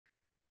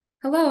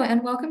Hello,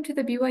 and welcome to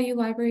the BYU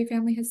Library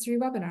Family History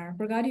webinar.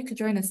 We're glad you could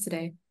join us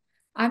today.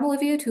 I'm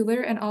Olivia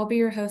Tuller, and I'll be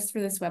your host for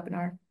this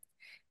webinar.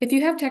 If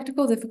you have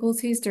technical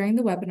difficulties during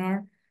the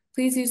webinar,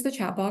 please use the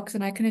chat box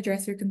and I can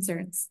address your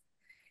concerns.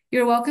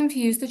 You're welcome to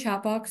use the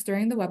chat box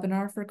during the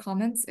webinar for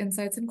comments,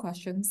 insights, and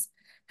questions.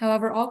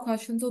 However, all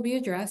questions will be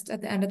addressed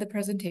at the end of the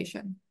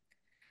presentation.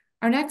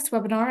 Our next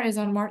webinar is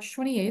on March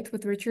 28th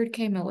with Richard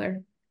K.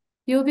 Miller.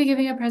 He will be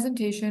giving a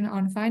presentation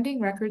on finding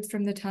records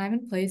from the time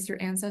and place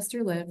your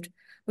ancestor lived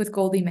with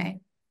Goldie May.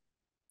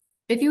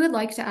 If you would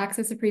like to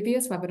access a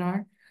previous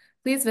webinar,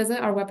 please visit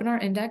our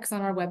webinar index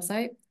on our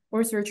website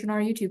or search on our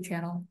YouTube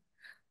channel.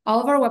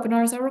 All of our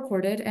webinars are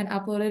recorded and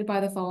uploaded by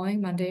the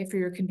following Monday for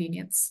your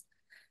convenience.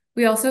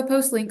 We also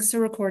post links to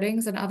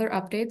recordings and other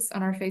updates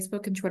on our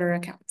Facebook and Twitter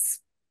accounts.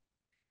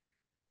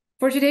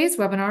 For today's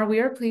webinar, we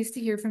are pleased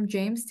to hear from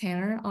James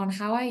Tanner on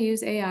how I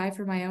use AI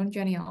for my own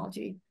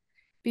genealogy.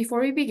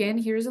 Before we begin,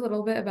 here's a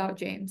little bit about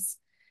James.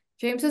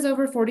 James has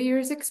over 40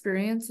 years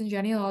experience in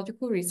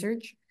genealogical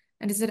research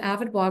and is an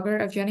avid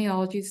blogger of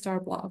Genealogy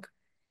Star blog.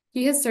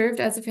 He has served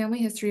as a family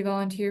history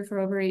volunteer for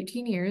over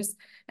 18 years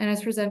and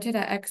has presented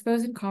at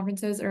expos and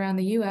conferences around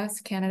the US,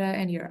 Canada,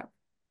 and Europe.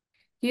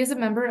 He is a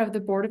member of the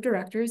board of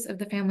directors of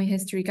the Family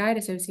History Guide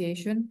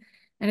Association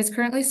and is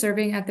currently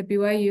serving at the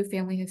BYU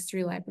Family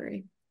History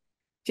Library.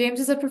 James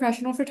is a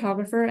professional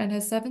photographer and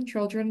has 7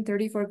 children,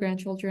 34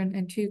 grandchildren,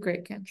 and 2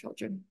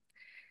 great-grandchildren.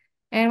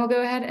 And we'll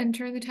go ahead and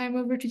turn the time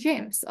over to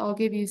James. I'll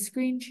give you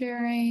screen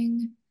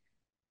sharing.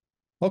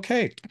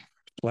 Okay,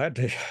 glad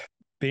to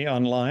be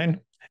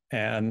online.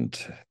 And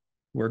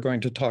we're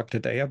going to talk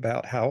today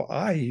about how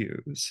I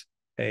use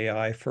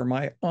AI for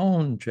my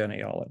own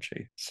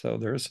genealogy. So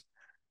there's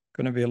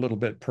going to be a little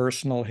bit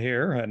personal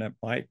here, and it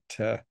might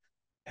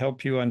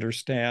help you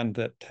understand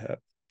that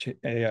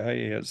AI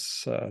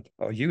is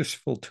a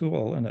useful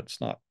tool, and it's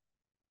not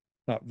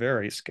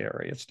very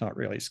scary. It's not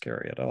really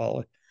scary at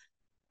all,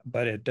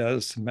 but it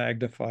does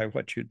magnify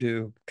what you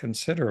do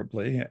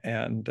considerably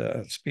and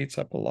speeds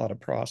up a lot of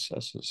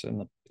processes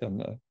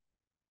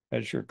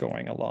as you're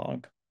going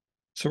along.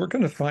 So we're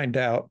going to find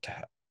out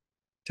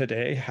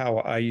today how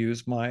I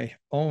use my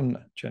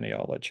own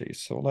genealogy.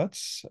 So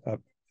let's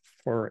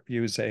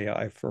use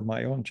AI for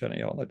my own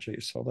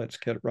genealogy. So let's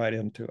get right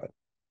into it.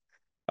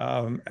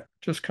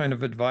 Just kind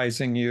of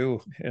advising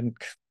you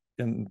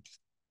in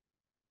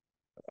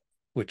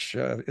which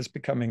is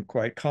becoming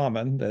quite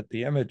common, that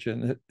the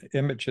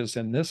images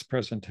in this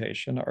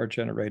presentation are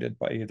generated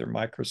by either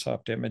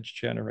Microsoft Image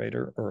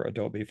Generator or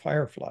Adobe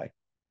Firefly.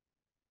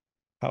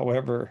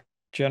 However,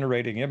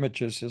 generating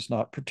images is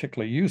not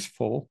particularly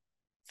useful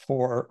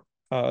for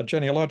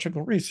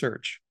genealogical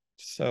research.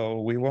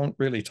 So we won't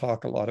really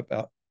talk a lot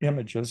about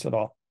images at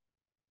all.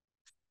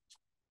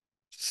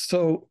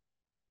 So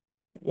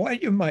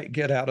what you might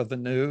get out of the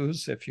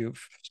news, if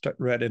you've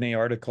read any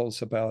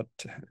articles about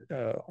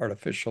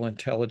artificial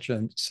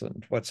intelligence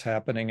and what's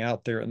happening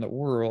out there in the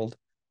world,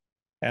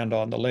 and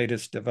on the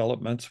latest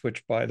developments,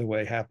 which, by the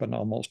way, happen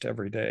almost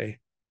every day,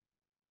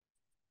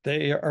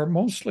 they are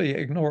mostly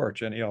ignore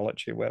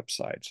genealogy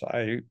websites.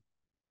 I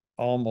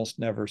almost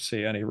never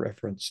see any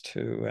reference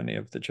to any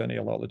of the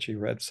genealogy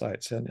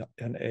websites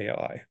in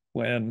AI,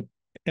 when,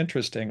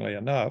 interestingly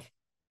enough,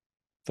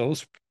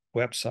 those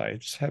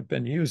websites have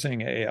been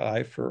using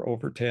AI for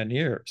over 10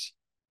 years.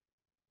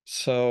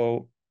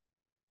 So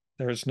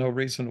there's no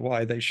reason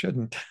why they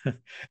shouldn't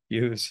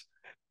use,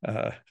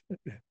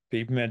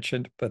 be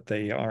mentioned, but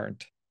they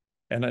aren't.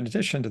 And in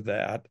addition to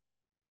that,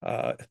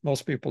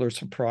 most people are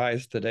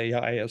surprised that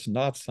AI is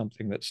not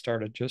something that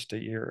started just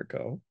a year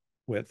ago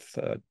with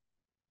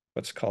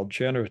what's called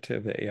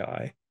generative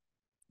AI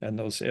and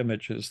those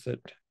images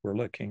that we're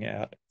looking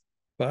at,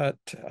 but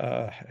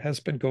has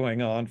been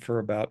going on for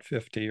about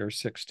 50 or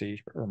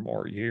 60 or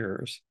more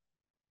years.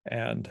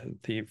 And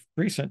the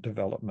recent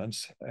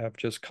developments have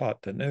just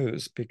caught the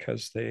news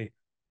because they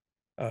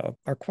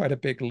are quite a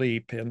big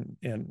leap in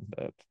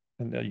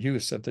the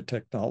use of the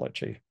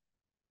technology,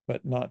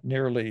 but not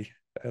nearly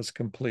as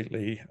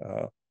completely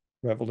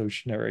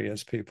revolutionary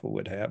as people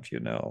would have you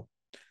know.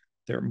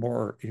 They're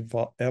more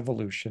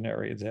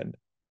evolutionary than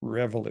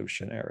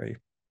revolutionary.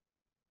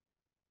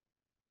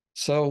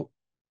 So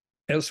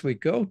as we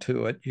go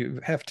to it,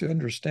 you have to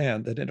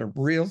understand that in a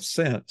real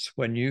sense,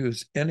 when you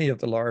use any of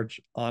the large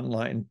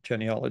online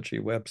genealogy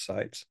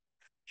websites,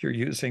 you're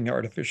using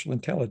artificial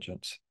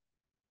intelligence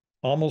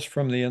almost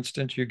from the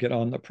instant you get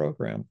on the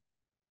program.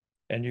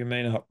 And you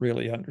may not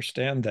really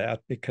understand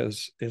that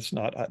because it's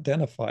not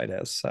identified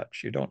as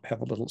such. You don't have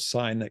a little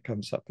sign that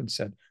comes up and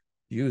said,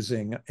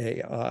 using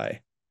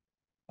AI.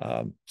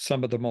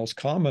 Some of the most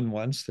common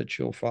ones that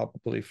you'll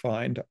probably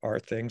find are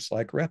things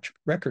like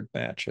record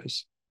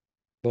matches.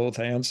 Both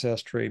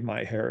Ancestry,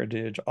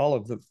 MyHeritage, all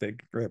of the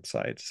big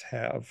websites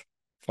have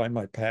Find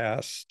My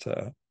Past.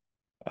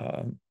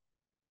 All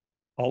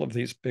of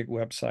these big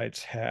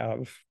websites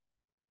have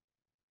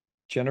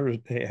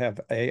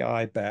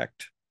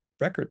AI-backed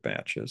record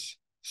matches.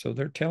 So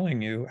they're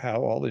telling you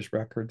how all these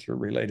records are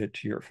related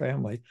to your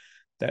family.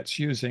 That's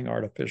using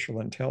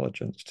artificial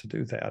intelligence to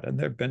do that. And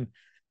there've been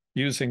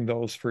using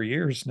those for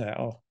years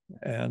now,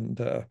 and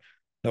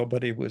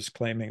nobody was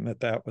claiming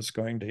that that was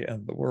going to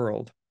end the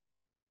world.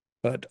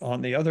 But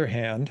on the other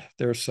hand,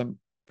 there's some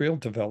real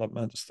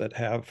developments that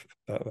have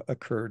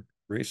occurred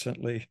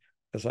recently,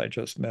 as I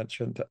just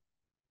mentioned,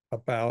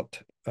 about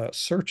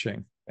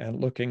searching and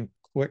looking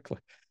quickly,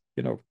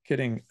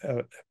 getting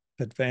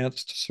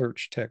advanced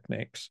search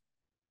techniques.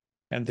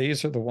 And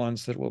these are the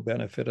ones that will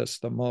benefit us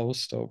the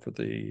most over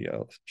the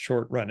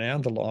short run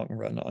and the long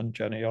run on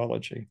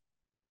genealogy.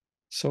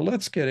 So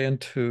let's get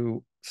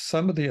into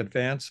some of the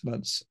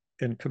advancements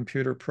in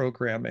computer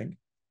programming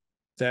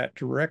that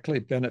directly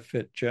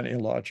benefit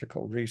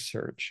genealogical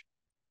research.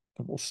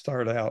 And we'll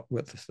start out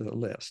with the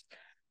list.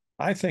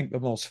 I think the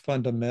most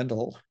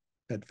fundamental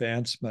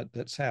advancement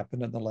that's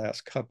happened in the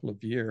last couple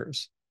of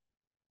years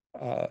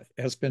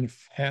has been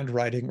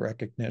handwriting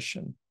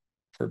recognition.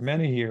 For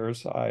many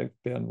years, I've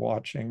been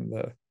watching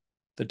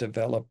the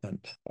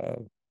development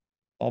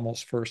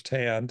almost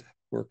firsthand,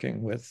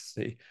 working with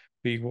the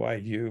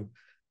BYU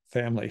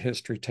Family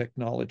History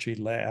Technology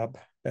Lab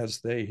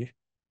as they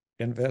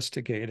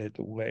investigated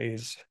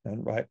ways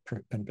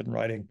and been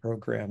writing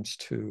programs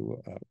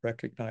to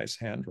recognize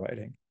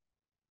handwriting.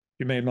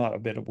 You may not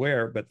have been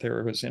aware, but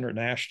there was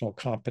international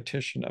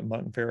competition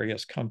among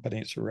various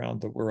companies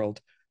around the world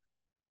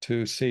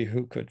to see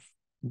who could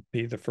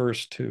be the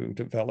first to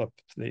develop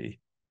a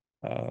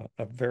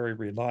very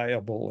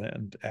reliable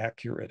and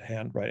accurate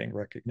handwriting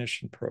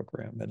recognition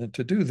program. And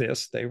to do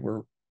this, they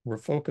were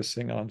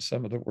focusing on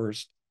some of the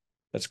worst,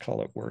 let's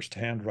call it worst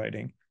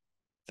handwriting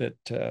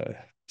that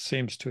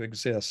seems to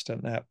exist,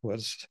 and that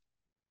was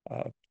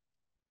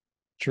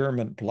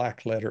German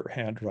black letter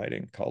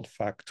handwriting called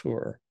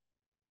Faktur.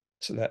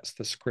 So that's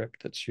the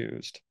script that's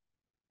used.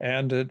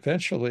 And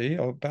eventually,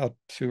 about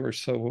 2 or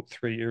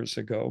 3 years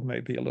ago,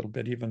 maybe a little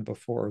bit even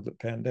before the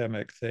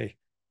pandemic, they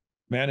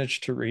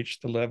managed to reach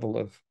the level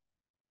of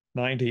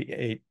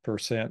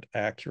 98%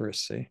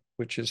 accuracy,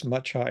 which is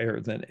much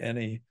higher than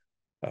any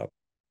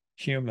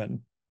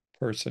human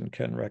person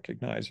can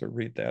recognize or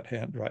read that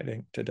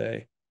handwriting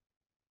today.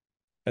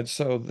 And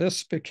so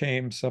this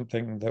became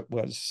something that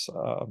was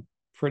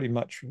pretty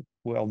much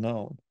well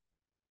known.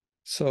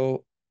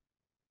 So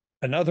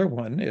another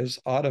one is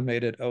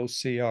automated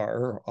OCR,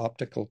 or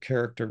optical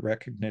character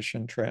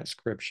recognition,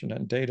 transcription,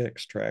 and data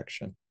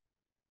extraction.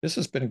 This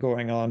has been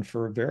going on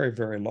for a very,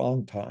 very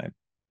long time.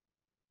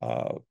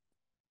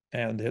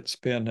 And it's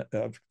been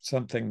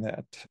something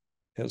that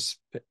has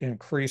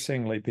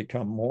increasingly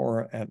become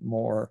more and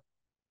more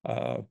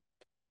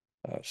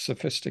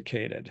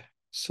sophisticated,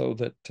 so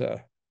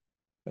that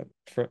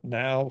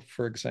now,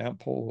 for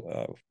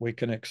example, we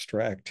can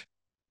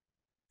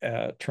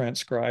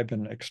transcribe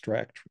and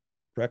extract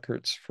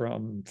records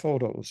from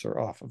photos or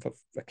off of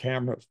a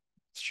camera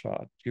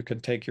shot. You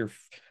can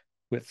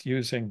with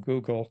using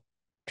Google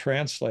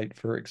Translate,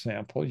 for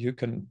example, you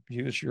can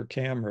use your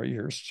camera,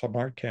 your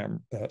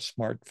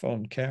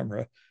smartphone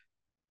camera,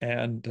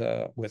 and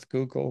with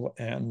Google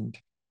and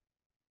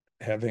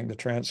having the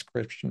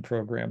transcription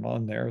program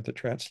on there, the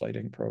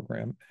translating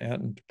program,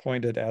 and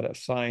point it at a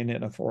sign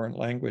in a foreign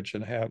language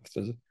and have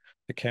the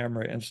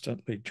camera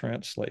instantly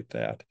translate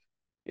that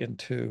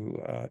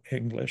into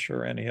English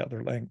or any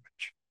other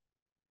language.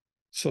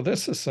 So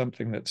this is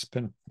something that's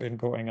been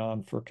going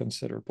on for a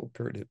considerable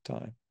period of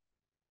time.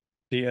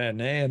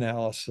 DNA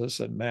analysis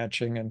and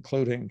matching,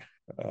 including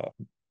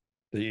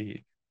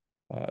the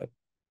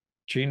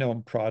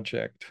genome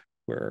project,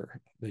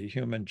 where the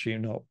human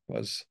genome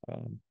was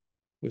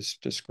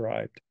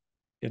described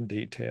in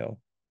detail,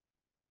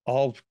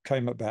 all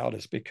came about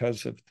is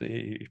because of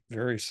the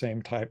very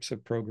same types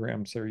of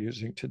programs they're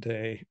using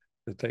today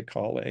that they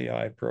call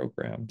AI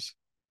programs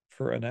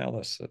for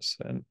analysis.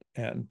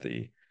 And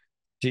the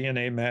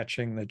DNA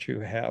matching that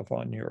you have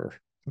on your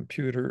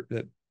computer,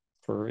 that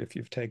for if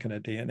you've taken a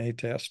DNA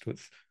test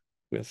with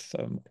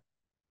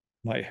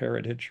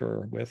MyHeritage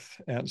or with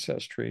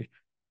Ancestry,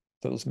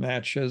 those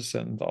matches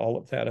and all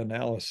of that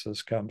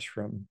analysis comes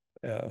from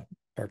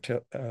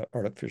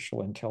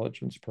artificial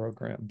intelligence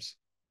programs.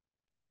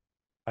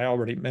 I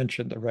already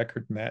mentioned the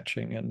record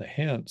matching and the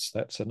hints.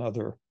 That's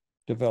another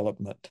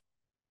development.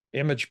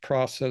 Image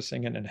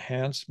processing and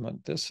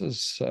enhancement. This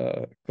is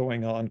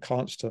going on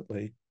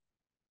constantly.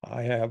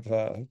 I have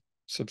a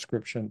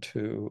subscription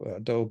to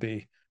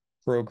Adobe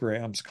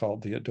programs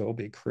called the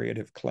Adobe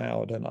Creative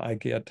Cloud, and I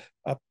get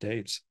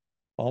updates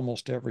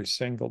almost every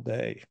single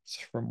day. It's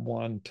from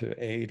 1 to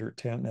 8 or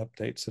 10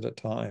 updates at a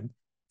time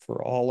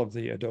for all of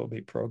the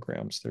Adobe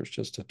programs. There's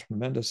just a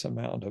tremendous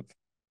amount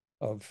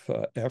of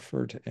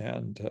effort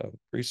and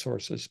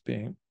resources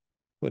being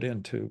put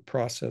into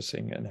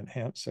processing and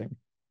enhancing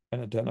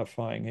and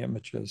identifying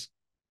images.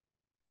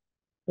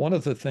 One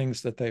of the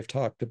things that they've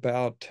talked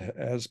about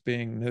as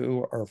being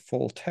new are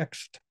full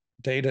text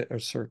data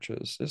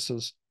searches. This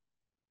is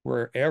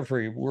where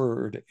every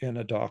word in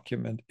a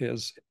document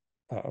is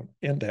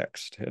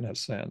indexed, in a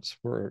sense,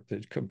 where the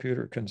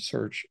computer can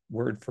search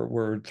word for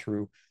word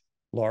through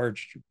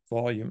large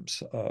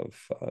volumes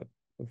of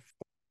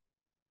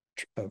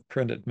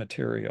printed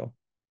material.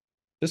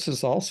 This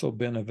has also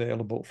been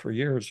available for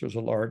years. There's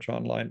a large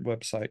online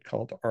website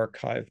called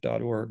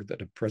archive.org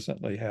that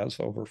presently has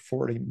over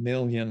 40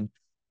 million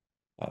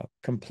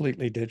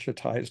completely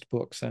digitized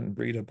books and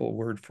readable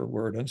word for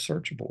word and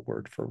searchable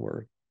word for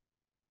word.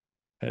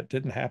 And it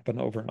didn't happen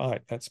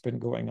overnight. That's been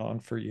going on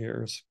for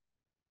years,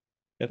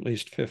 at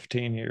least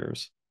 15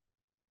 years.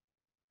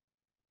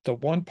 The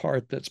one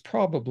part that's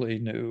probably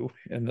new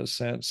in the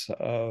sense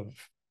of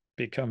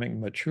becoming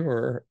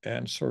mature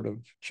and sort of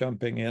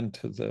jumping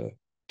into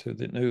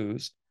the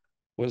news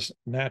was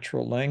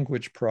natural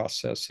language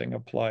processing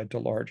applied to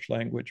large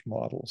language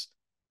models.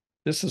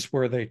 This is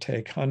where they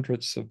take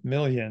hundreds of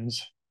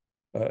millions,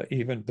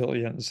 even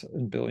billions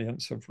and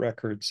billions of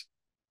records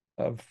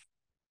of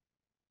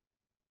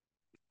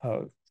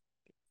uh,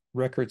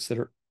 records that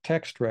are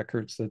text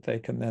records that they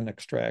can then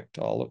extract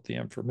all of the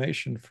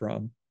information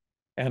from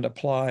and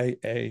apply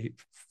a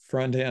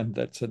front end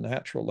that's a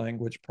natural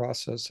language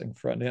processing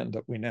front end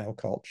that we now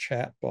call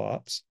chat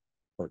bots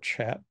or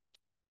chat.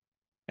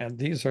 And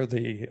this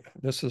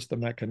is the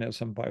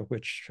mechanism by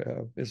which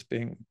is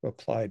being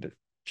applied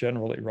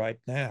generally right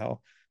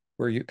now,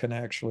 where you can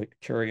actually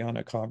carry on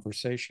a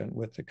conversation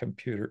with the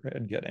computer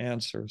and get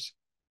answers.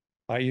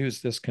 I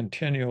use this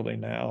continually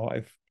now.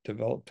 I've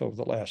developed over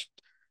the last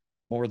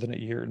more than a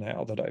year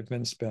now that I've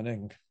been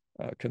spending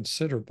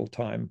considerable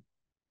time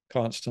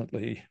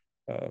constantly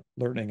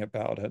learning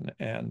about it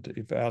and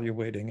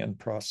evaluating and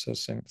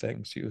processing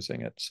things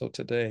using it. So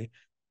today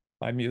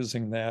I'm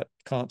using that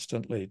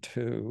constantly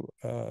to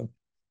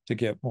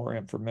get more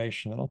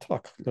information, and I'll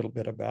talk a little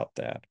bit about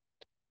that.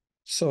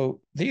 So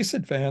these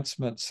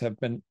advancements have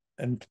been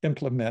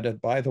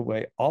implemented. By the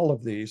way, all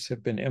of these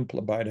have been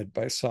implemented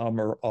by some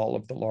or all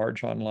of the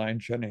large online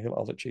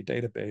genealogy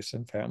database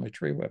and family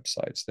tree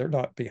websites. They're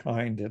not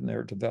behind in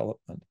their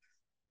development.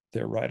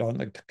 They're right on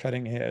the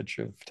cutting edge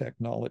of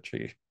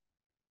technology,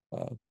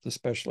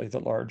 especially the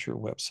larger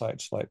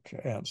websites like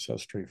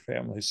Ancestry,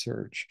 Family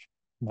Search,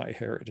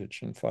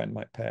 MyHeritage, and Find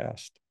My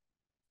Past.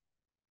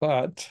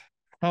 But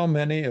how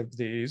many of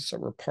these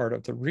are part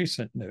of the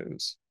recent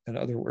news? In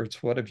other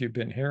words, what have you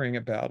been hearing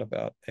about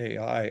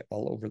AI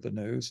all over the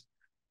news?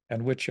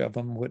 And which of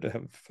them would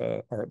have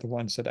are the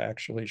ones that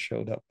actually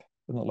showed up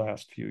in the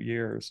last few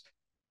years?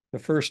 The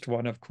first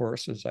one, of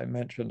course, as I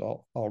mentioned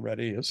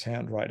already, is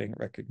handwriting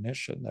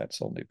recognition.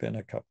 That's only been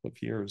a couple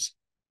of years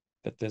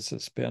that this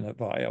has been a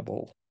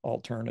viable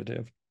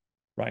alternative.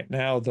 Right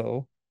now,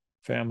 though,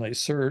 Family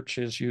Search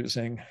is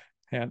using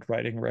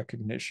handwriting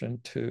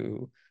recognition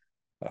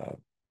uh,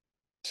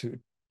 to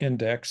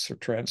index or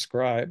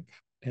transcribe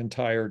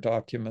entire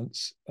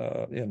documents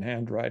in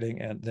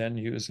handwriting and then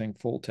using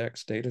full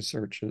text data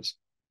searches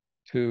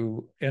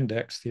to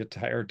index the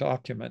entire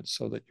document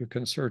so that you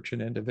can search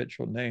an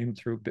individual name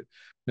through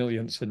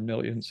millions and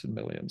millions and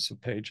millions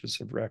of pages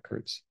of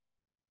records.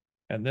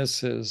 And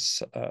this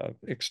is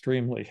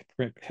extremely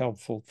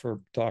helpful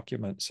for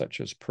documents such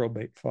as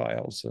probate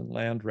files and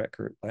land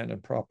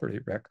and property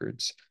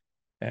records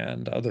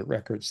and other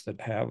records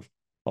that have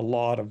a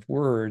lot of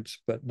words,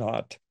 but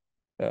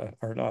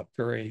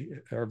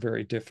are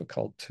very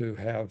difficult to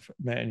have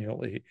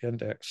manually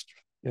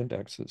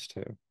indexes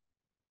to.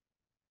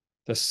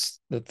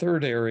 The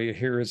third area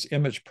here is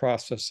image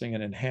processing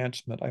and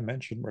enhancement. I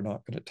mentioned we're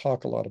not going to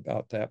talk a lot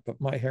about that, but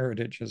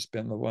MyHeritage has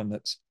been the one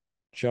that's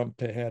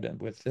jumped ahead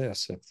and with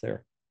this.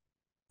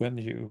 When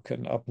you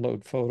can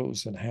upload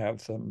photos and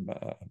have them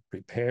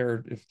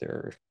repaired if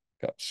they're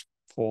got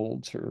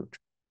folds or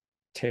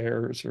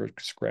tears or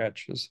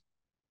scratches,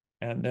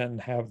 and then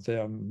have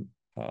them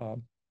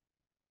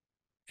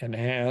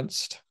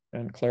enhanced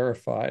and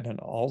clarified and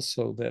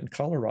also then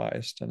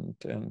colorized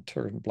and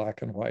turn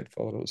black and white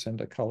photos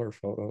into color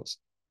photos,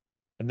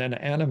 and then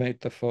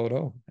animate the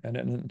photo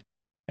and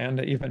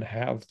even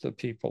have the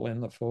people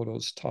in the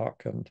photos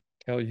talk and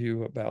tell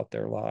you about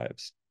their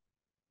lives.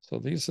 So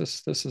this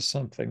is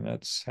something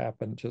that's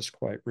happened just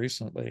quite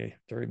recently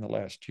during the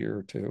last year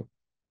or two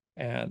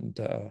and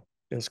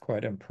is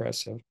quite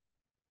impressive.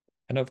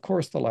 And of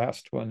course, the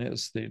last one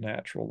is the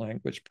natural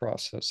language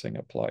processing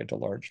applied to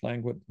large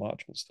language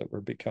modules that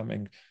we're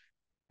becoming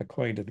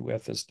acquainted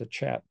with as the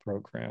chat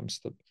programs.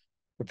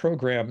 The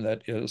program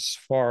that is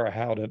far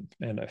out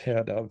and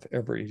ahead of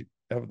every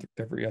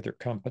other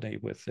company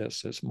with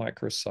this is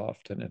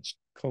Microsoft and its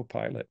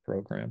Copilot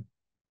program.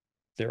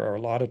 There are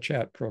a lot of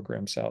chat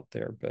programs out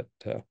there, but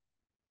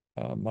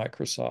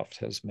Microsoft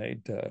has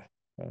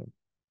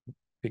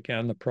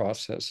began the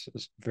process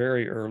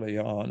very early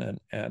on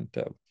and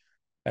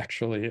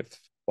actually have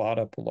bought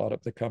up a lot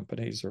of the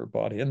companies or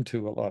bought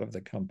into a lot of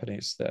the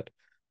companies that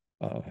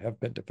have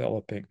been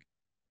developing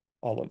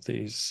all of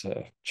these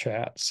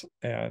chats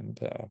and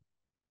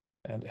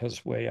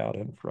has way out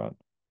in front.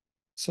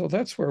 So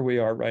that's where we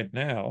are right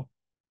now.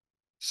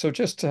 So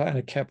just to kind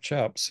of catch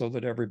up so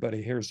that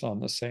everybody here is on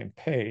the same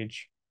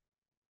page,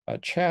 a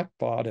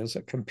chatbot is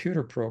a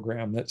computer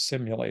program that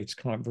simulates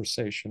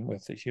conversation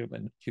with the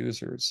human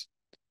users.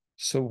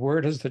 So where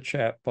does the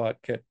chatbot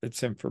get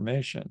its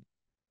information?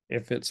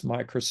 If it's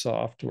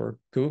Microsoft or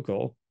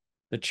Google,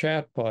 The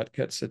chatbot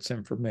gets its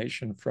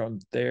information from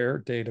their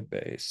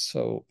database.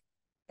 So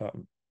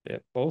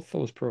both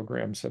those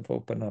programs have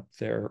opened up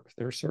their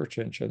search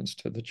engines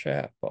to the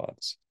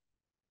chatbots.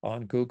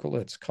 On Google,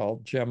 it's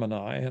called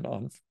Gemini, and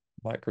on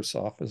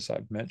Microsoft, as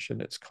I've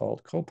mentioned, it's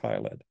called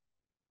Copilot.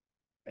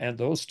 And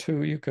those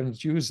two, you can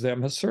use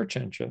them as search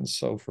engines.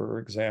 So, for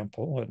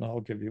example, and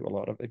I'll give you a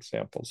lot of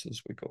examples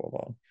as we go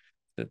along,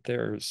 that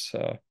there's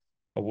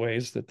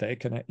ways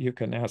that you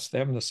can ask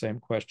them the same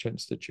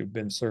questions that you've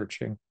been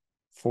searching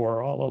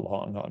for all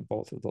along on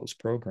both of those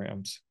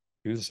programs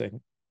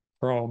using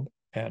Chrome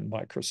and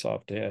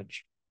Microsoft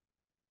Edge.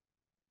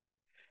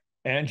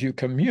 And you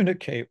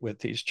communicate with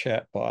these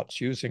chatbots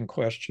using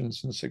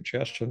questions and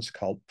suggestions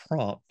called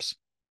prompts.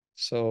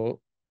 So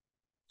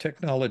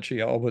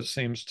technology always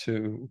seems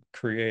to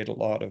create a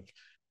lot of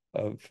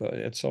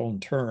its own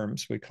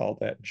terms. We call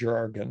that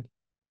jargon.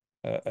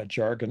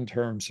 Jargon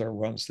terms are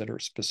ones that are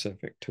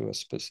specific to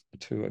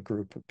a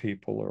group of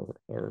people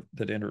or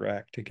that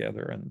interact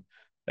together, and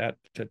that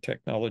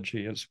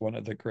technology is one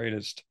of the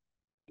greatest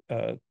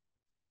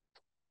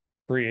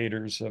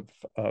creators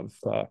of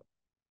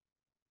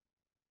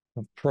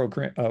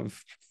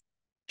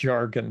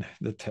jargon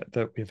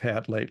that we've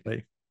had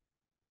lately.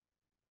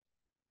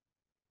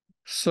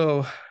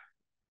 So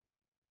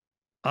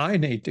I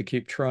need to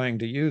keep trying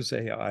to use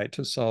AI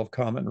to solve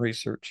common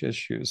research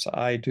issues.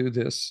 I do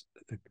this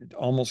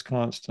almost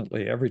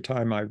constantly. Every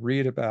time I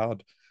read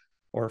about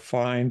or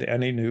find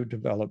any new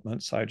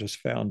developments, I just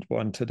found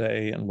one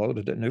today and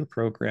loaded a new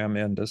program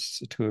in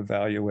to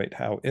evaluate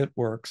how it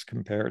works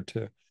compared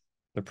to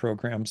the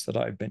programs that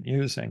I've been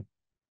using.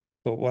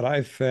 But what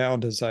I've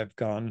found as I've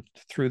gone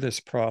through this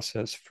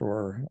process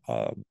for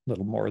a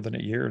little more than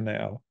a year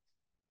now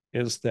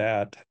is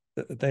that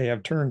they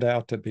have turned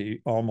out to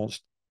be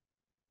almost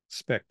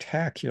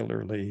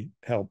spectacularly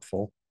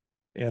helpful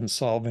in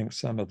solving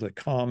some of the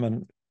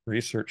common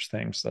research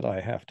things that I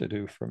have to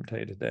do from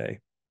day to day.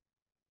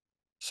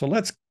 So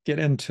let's get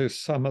into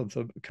some of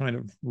the kind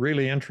of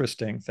really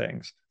interesting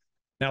things.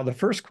 Now, the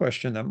first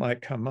question that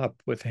might come up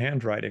with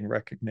handwriting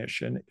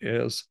recognition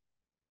is,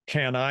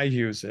 can I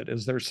use it?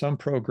 Is there some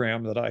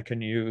program that I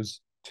can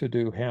use to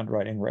do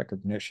handwriting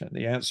recognition?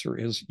 The answer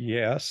is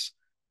yes.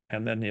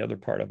 And then the other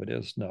part of it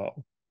is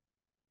no.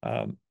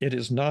 It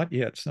is not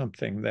yet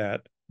something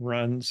that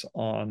runs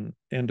on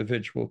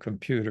individual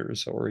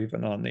computers or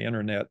even on the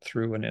internet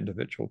through an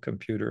individual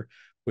computer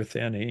with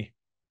any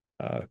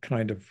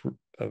kind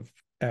of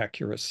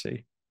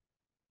accuracy.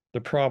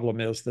 The problem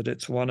is that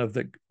it's one of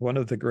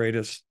the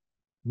greatest,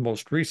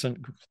 most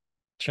recent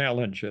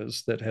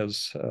challenges that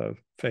has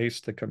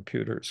faced the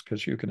computers,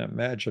 because you can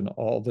imagine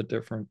all the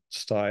different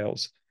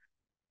styles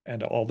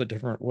and all the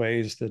different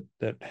ways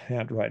that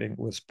handwriting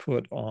was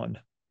put on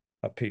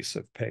a piece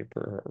of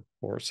paper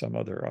or some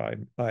other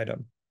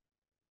item.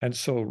 And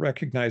so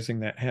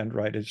recognizing that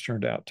handwriting has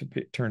turned out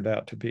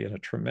to be a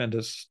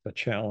tremendous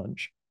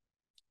challenge.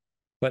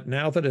 But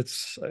now that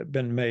it's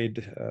been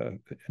made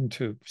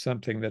into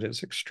something that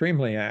is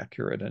extremely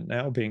accurate and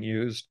now being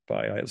used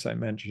by, as I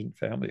mentioned,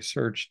 Family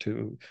Search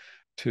to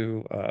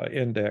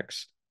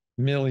index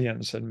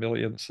millions and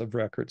millions of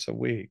records a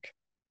week,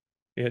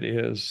 it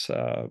is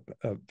a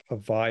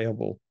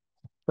viable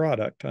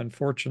product.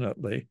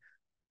 Unfortunately,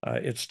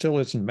 it still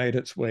hasn't made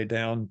its way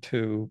down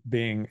to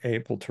being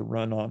able to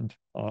run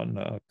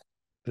on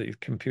the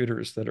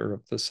computers that are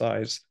of the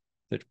size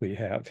that we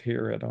have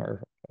here in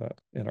our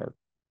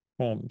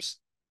homes.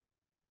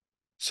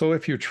 So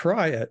if you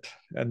try it,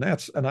 and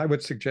I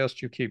would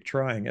suggest you keep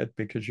trying it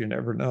because you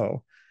never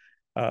know.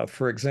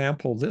 For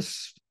example,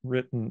 this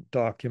written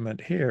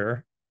document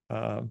here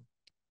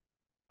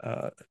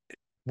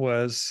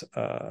was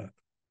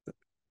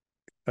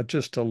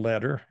just a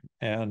letter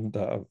and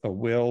a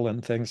will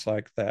and things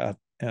like that.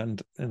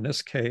 And in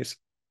this case,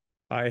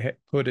 I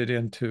put it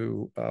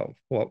into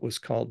what was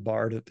called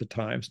BARD at the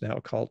times, now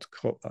called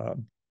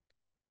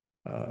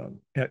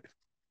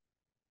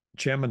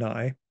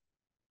Gemini.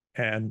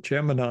 And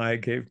Gemini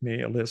gave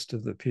me a list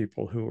of the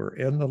people who were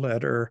in the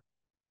letter,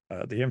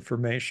 the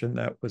information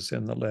that was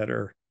in the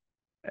letter,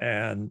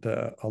 and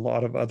a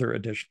lot of other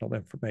additional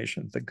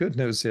information. The good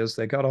news is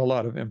they got a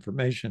lot of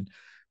information,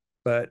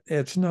 but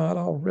it's not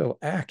all real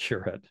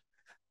accurate.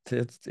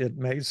 It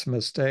made some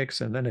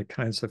mistakes, and then it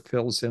kind of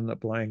fills in the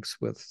blanks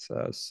with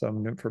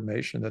some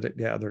information that it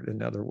gathered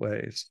in other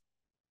ways.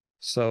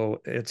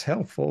 So it's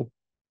helpful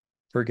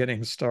for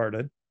getting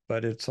started,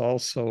 but it's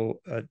also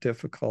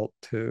difficult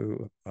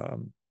to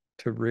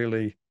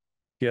really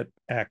get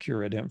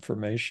accurate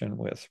information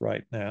with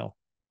right now.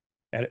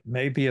 And it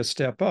may be a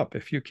step up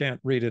if you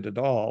can't read it at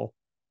all,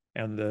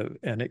 and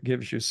it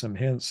gives you some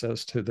hints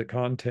as to the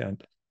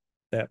content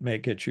that may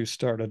get you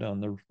started on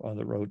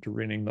the road to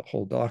reading the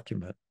whole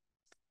document.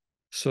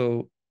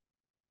 So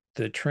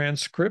the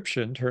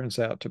transcription turns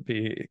out to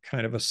be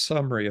kind of a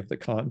summary of the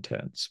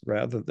contents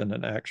rather than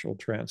an actual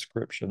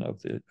transcription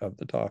of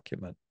the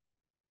document.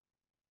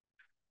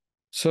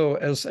 So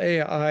as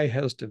AI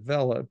has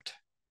developed,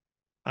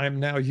 I'm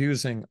now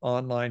using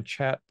online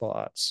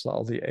chatbots,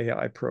 all the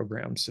AI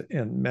programs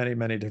in many,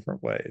 many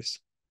different ways,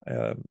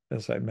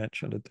 as I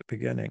mentioned at the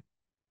beginning.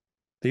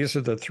 These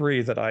are the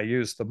three that I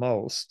use the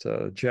most,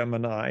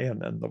 Gemini,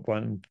 and then the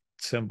one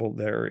symbol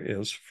there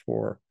is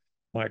for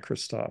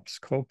Microsoft's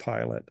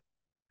Copilot,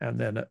 and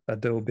then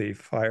Adobe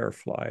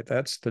Firefly.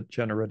 That's the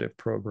generative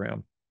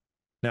program.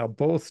 Now,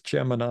 both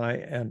Gemini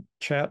and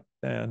Chat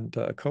and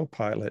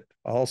Copilot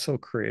also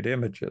create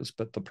images,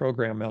 but the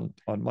program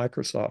on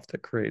Microsoft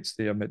that creates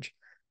the image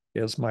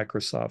is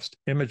Microsoft's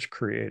image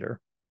creator.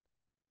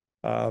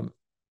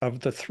 Of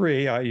the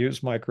three, I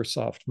use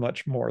Microsoft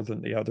much more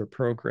than the other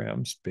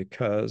programs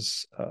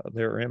because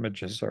their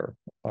images are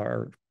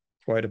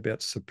quite a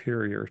bit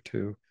superior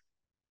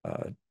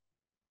uh,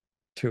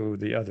 to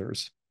the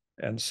others,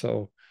 and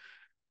so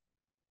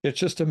it's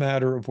just a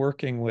matter of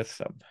working with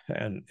them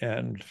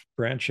and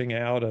branching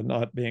out and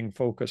not being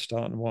focused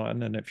on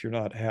one. And if you're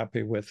not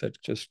happy with it,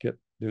 just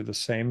do the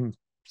same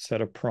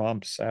set of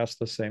prompts, ask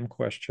the same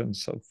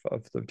questions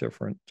of the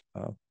different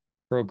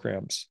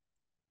programs.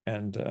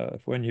 And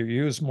when you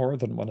use more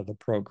than one of the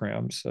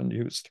programs and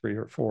use three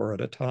or four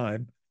at a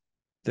time,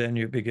 then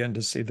you begin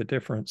to see the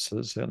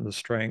differences in the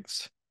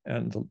strengths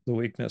and the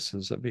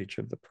weaknesses of each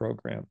of the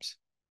programs.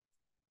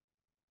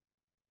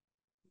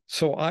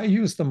 So I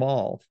use them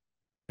all.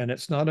 And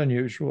it's not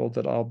unusual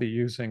that I'll be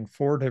using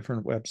 4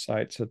 different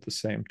websites at the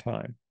same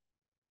time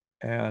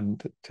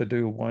and to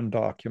do one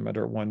document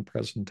or one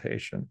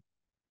presentation.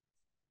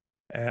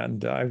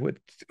 And I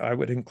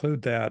would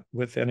include that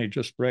with any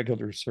just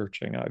regular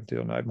searching I've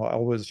done. I'm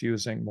always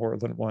using more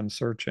than one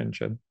search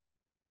engine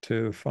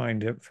to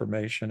find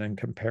information and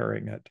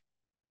comparing it.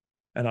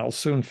 And I'll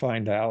soon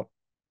find out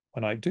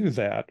when I do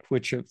that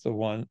which of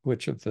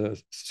the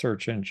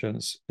search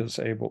engines is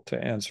able to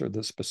answer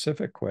the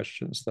specific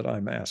questions that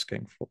I'm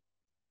asking for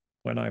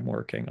when I'm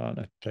working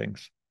on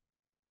things.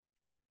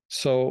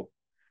 So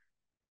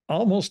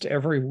almost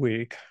every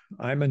week,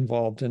 I'm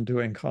involved in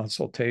doing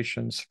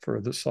consultations for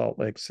the Salt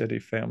Lake City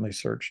Family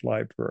Search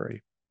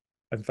Library.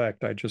 In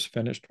fact, I just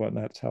finished one.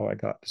 That's how I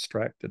got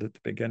distracted at the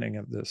beginning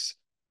of this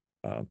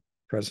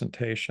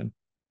presentation.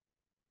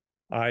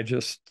 I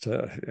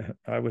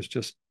was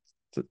just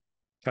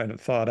kind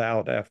of thought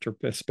out after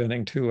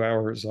spending 2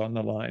 hours on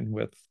the line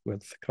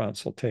with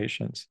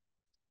consultations.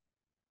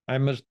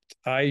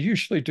 I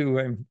usually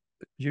do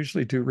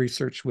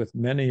research with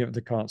many of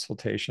the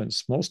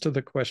consultations. Most of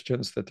the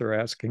questions that they're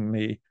asking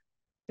me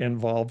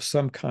involve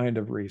some kind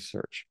of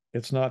research.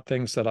 It's not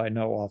things that I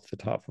know off the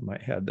top of my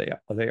head.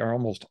 They are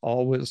almost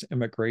always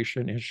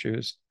immigration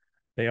issues.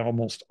 They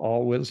almost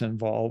always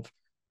involve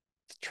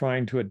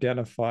trying to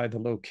identify the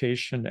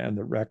location and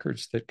the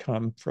records that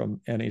come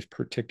from any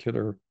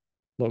particular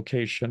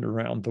location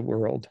around the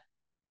world,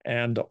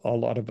 and a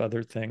lot of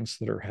other things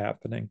that are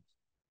happening.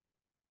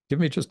 Give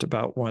me just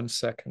about 1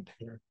 second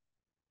here.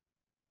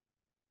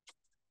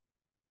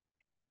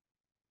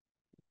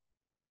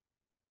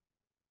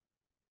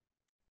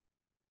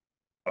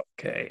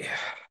 Okay,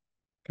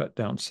 cut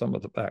down some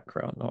of the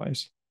background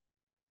noise.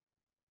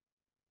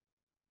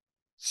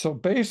 So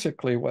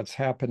basically, what's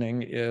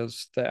happening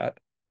is that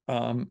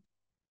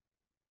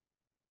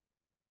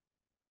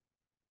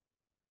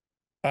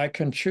I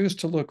can choose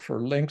to look for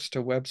links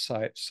to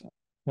websites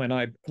when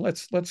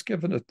let's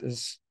give it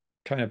this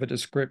kind of a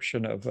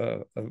description of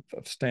a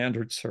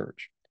standard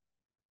search.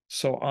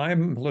 So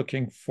I'm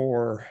looking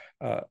for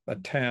a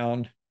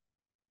town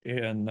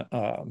in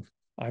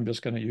I'm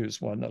just going to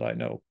use one that I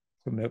know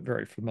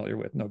very familiar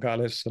with,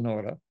 Nogales,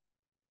 Sonora,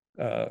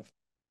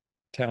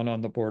 town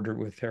on the border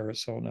with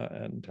Arizona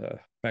and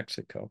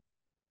Mexico.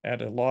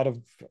 And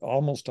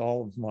almost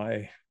all of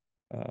my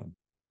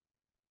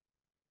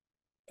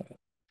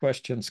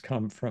questions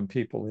come from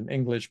people in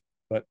English,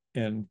 but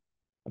in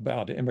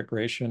about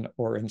immigration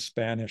or in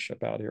Spanish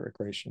about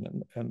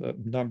immigration. And the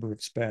number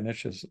of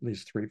Spanish is at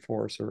least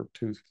 3/4 or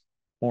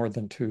more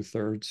than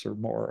 2/3 or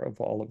more of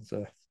all of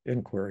the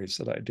inquiries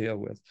that I deal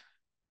with.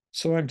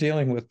 So I'm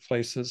dealing with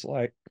places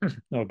like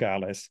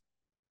Nogales.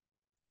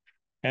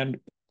 And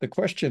the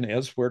question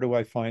is, where do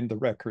I find the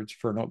records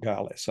for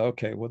Nogales?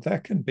 Okay, well,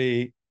 that can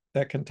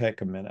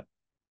take a minute.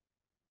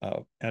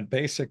 And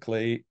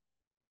basically,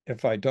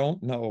 if I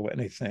don't know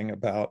anything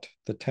about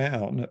the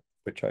town,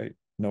 which I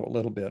know a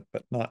little bit,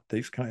 but not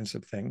these kinds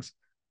of things,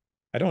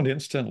 I don't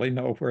instantly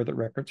know where the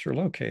records are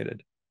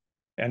located.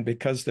 And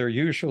because they're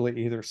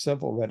usually either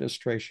civil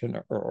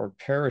registration or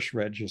parish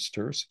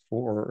registers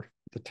for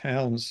the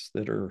towns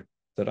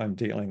that I'm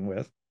dealing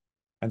with,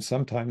 and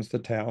sometimes the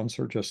towns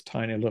are just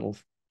tiny little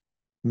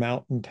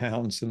mountain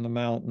towns in the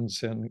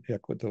mountains in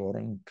Ecuador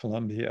and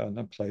Colombia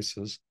and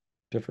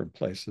different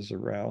places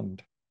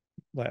around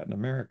Latin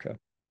America.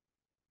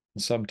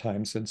 And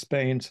sometimes in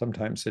Spain,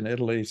 sometimes in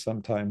Italy,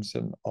 sometimes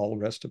in all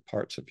the rest of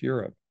parts of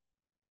Europe.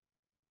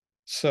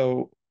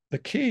 So the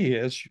key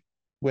is,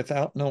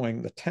 without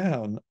knowing the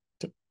town,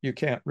 you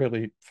can't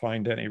really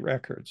find any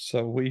records.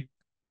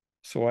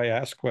 So I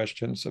ask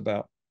questions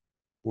about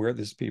where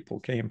these people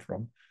came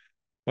from.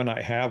 When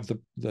I have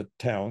the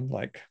town,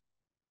 like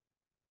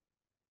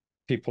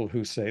people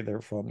who say they're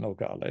from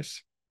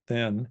Nogales,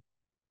 then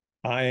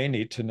I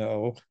need to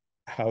know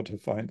how to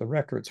find the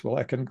records. Well,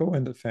 I can go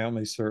into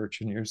Family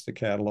Search and use the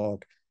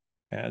catalog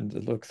and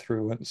look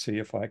through and see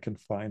if I can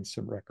find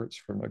some records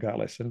from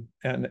Nogales.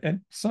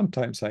 And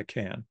sometimes I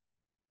can.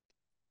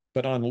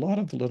 But on a lot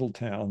of the little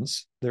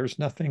towns, there's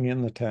nothing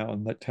in the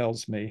town that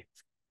tells me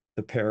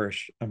the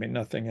parish. I mean,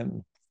 nothing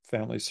in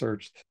Family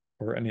Search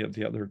or any of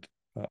the other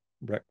uh,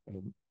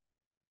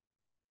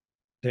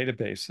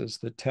 databases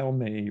that tell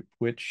me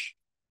which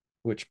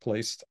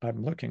place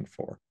I'm looking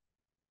for.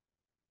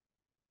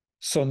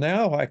 So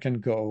now I can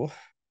go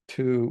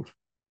to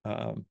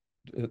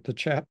the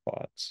chat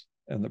bots,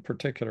 and the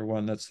particular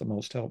one that's the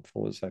most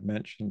helpful, as I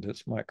mentioned,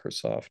 is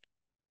Microsoft.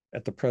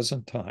 At the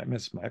present time,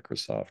 is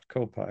Microsoft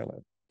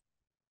Copilot.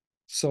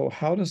 So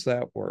how does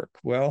that work?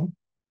 Well,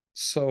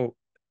 so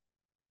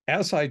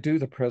as I do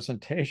the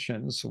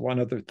presentations, one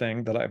other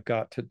thing that I've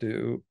got to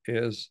do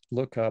is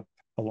look up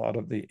a lot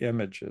of the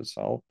images.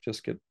 I'll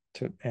just get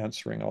to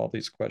answering all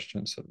these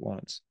questions at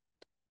once.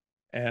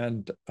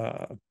 And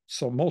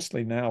so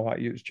mostly now I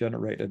use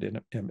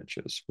generated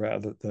images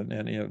rather than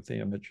any of the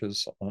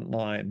images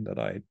online that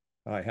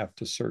I have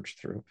to search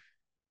through,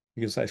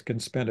 because I can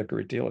spend a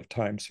great deal of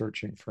time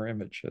searching for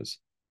images.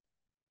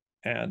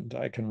 And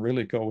I can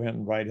really go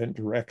in right in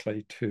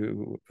directly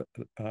to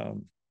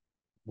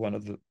one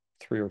of the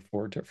 3 or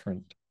 4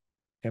 different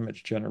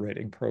image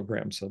generating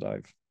programs that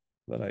I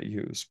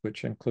use,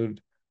 which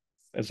include,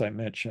 as I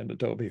mentioned,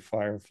 Adobe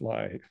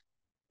Firefly,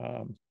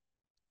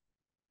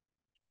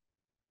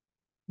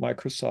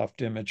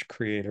 Microsoft Image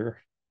Creator,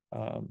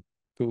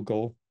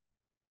 Google,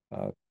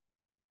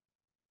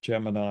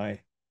 Gemini,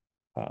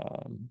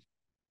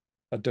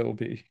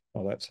 Adobe.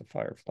 Oh, that's a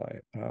Firefly.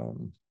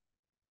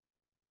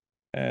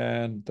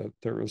 And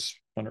there was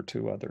 1 or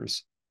 2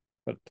 others.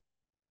 But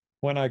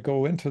when I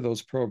go into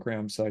those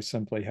programs, I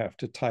simply have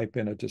to type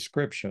in a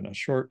description, a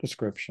short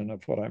description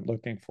of what I'm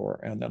looking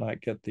for, and then I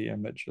get the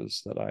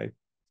images that I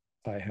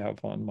have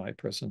on my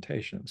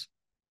presentations.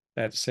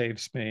 That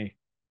saves me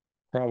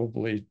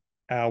probably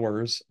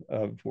hours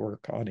of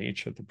work on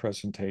each of the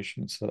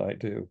presentations that I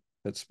do.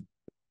 That's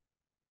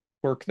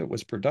work that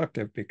was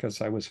productive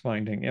because I was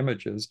finding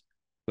images,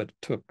 but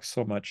took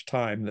so much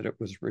time that it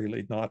was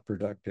really not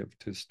productive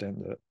to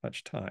spend that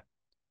much time.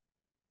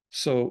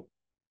 So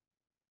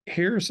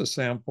here's a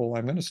sample.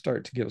 I'm going to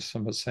start to give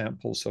some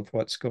samples of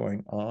what's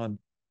going on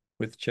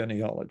with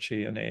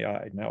genealogy and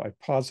AI. Now, I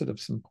posited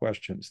some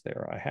questions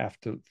there. I have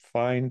to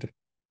find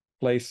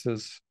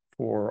places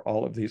for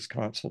all of these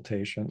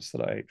consultations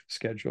that I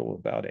schedule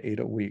about 8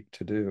 a week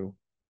to do.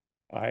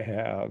 I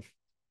have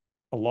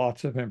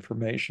lots of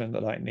information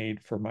that I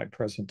need for my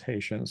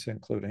presentations,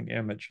 including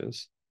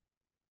images.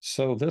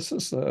 So this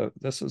is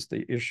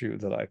the issue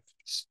that I'm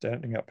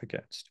standing up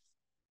against.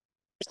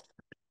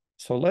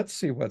 So let's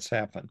see what's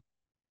happened.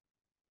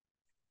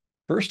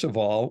 First of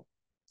all,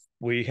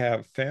 we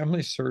have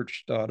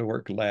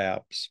FamilySearch.org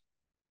Labs.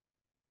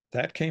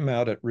 That came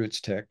out at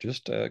RootsTech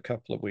just a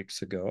couple of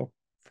weeks ago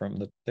from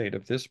the date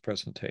of this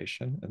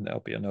presentation, and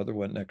there'll be another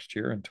one next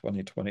year in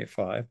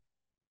 2025.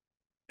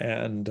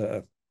 And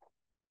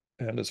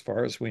as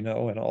far as we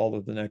know, in all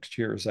of the next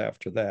years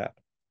after that.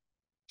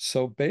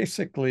 So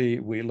basically,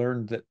 we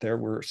learned that there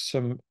were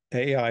some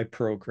AI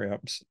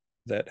programs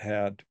that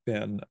had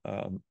been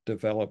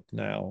developed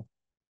now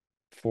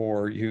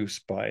for use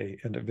by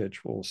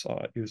individuals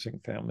using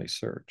Family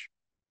Search.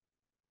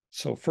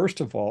 So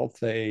first of all,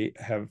 they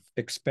have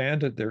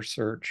expanded their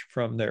search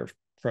from their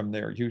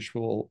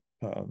usual.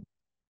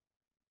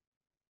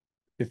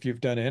 If you've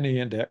done any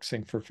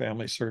indexing for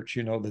Family Search,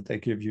 you know that they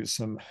give you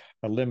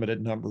a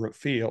limited number of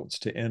fields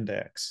to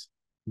index: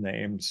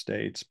 names,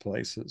 dates,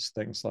 places,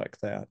 things like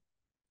that.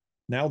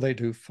 Now they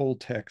do full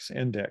text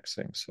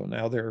indexing. So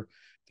now they're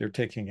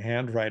taking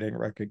handwriting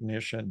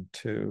recognition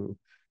to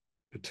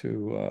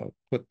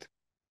put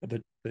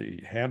the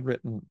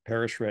handwritten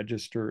parish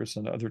registers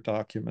and other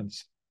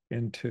documents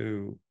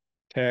into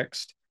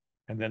text,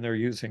 and then they're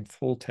using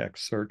full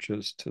text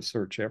searches to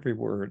search every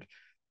word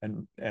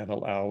and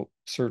allow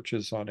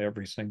searches on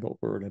every single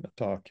word in a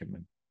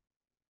document.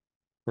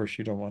 Of course,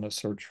 you don't want to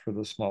search for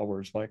the small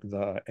words like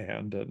the,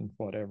 and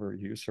whatever.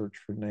 You search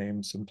for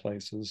names and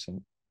places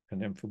and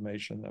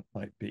information that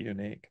might be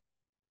unique.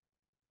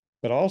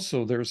 But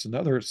also there's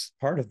another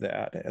part of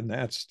that, and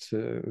that's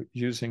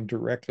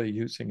directly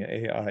using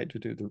AI to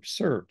do the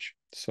research.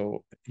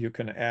 So you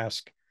can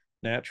ask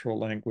natural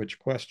language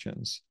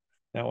questions.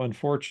 Now,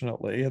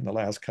 unfortunately, in the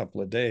last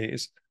couple of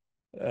days,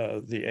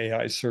 the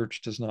AI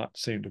search does not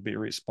seem to be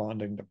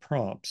responding to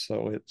prompts.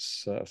 So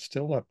it's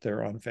still up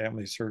there on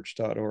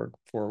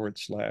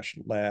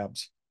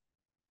familysearch.org/labs,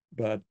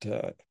 but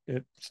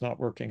it's not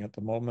working at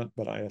the moment,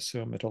 but I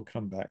assume it'll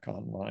come back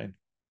online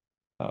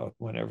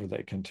whenever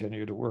they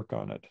continue to work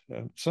on it.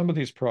 And some of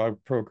these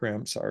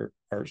programs are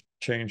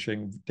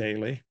changing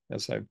daily,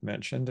 as I've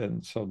mentioned,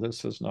 and so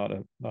this is not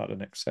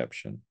an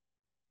exception.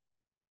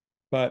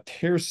 But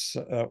here's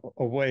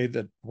a way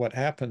that what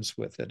happens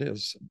with it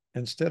is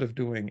instead of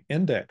doing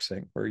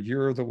indexing, where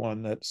you're the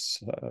one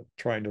that's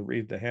trying to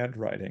read the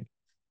handwriting,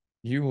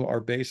 you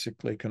are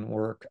basically can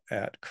work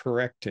at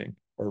correcting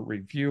or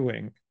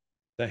reviewing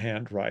the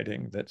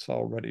handwriting that's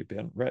already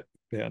been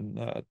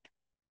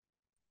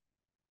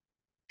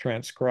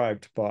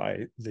transcribed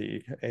by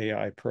the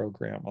AI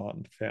program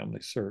on Family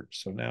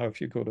Search. So now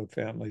if you go to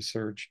Family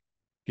Search,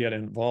 get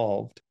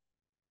involved,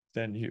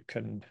 then you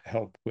can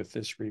help with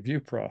this review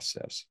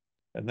process.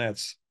 And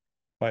that's,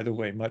 by the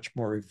way, much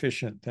more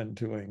efficient than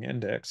doing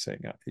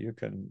indexing. You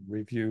can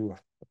review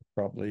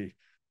probably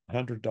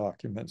 100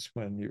 documents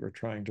when you were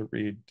trying to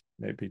read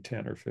maybe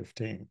 10 or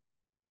 15.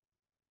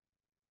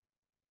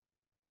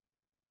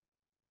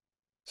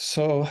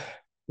 So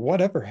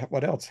what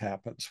else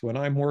happens when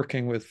I'm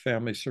working with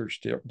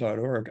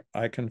familysearch.org?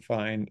 I can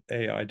find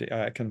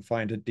I can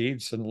find a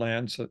deeds and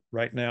lands.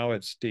 Right now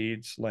it's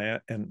deeds,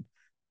 land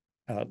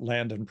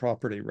and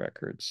property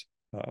records,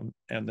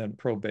 and then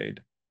probate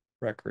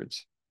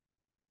records.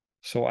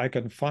 So I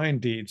can find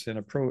deeds in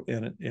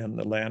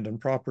the land and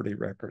property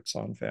records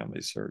on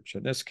Family Search.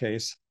 In this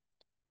case,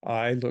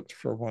 I looked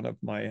for one of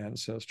my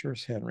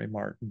ancestors, Henry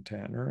Martin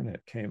Tanner, and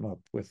it came up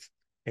with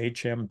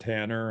H.M.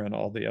 Tanner and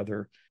all the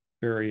other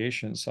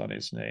variations on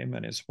his name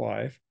and his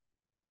wife.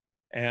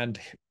 And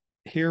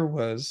here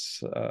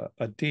was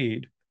a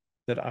deed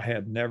that I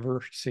had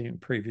never seen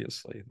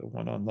previously, the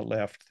one on the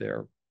left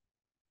there.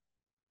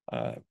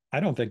 I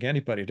don't think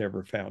anybody had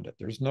ever found it.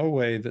 There's no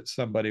way that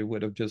somebody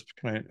would have just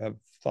kind of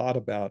thought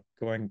about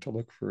going to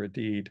look for a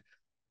deed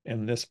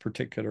in this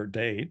particular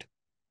date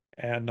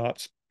and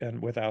not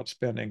and without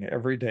spending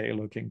every day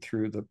looking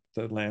through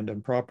the land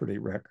and property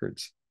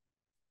records,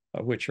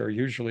 which are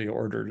usually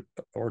ordered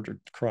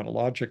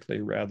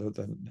chronologically rather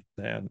than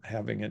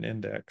having an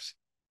index.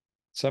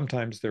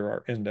 Sometimes there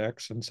are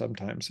index and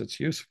sometimes it's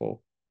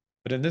useful.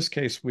 But in this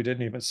case, we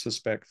didn't even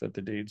suspect that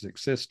the deeds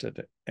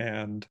existed.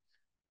 And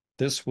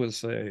this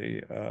was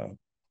a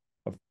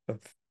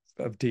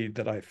deed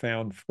that I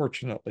found,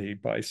 fortunately,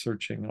 by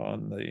searching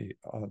on the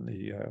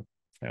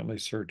Family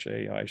Search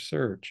AI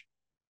search.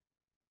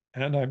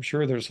 And I'm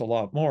sure there's a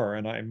lot more,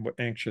 and I'm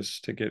anxious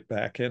to get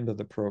back into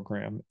the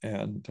program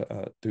and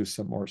do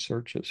some more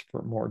searches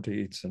for more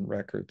deeds and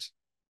records.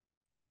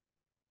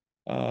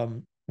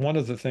 One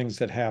of the things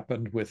that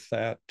happened with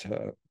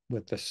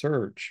with the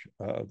search,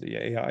 the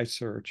AI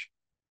search,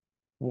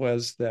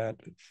 was that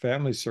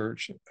Family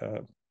Search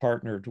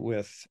partnered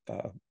with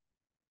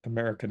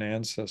American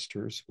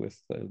Ancestors, with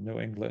the New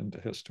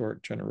England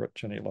Historic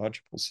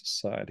Genealogical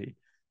Society,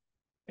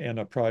 in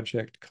a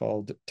project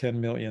called 10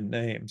 Million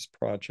Names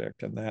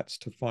Project, and that's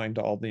to find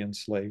all the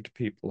enslaved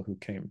people who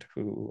came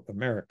to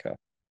America.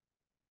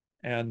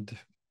 And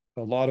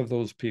a lot of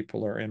those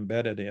people are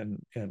embedded in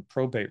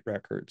probate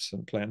records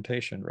and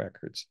plantation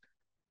records.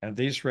 And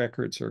these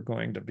records are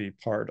going to be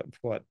part of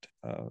what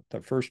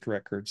the first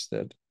records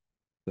that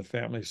the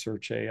Family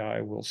Search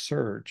AI will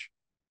search.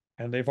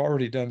 And they've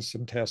already done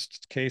some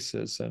test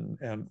cases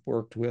and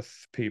worked with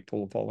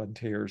people,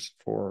 volunteers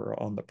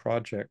on the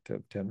project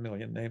of 10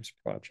 Million Names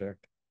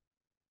Project.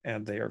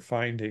 And they are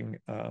finding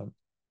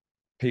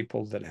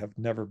people that have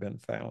never been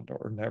found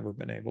or never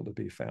been able to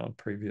be found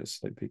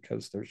previously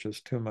because there's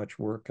just too much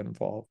work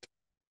involved.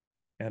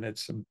 And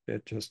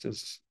it just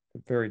is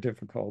very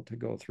difficult to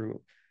go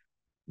through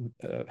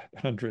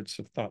hundreds,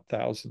 if not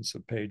thousands,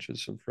 of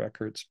pages of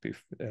records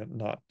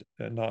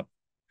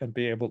and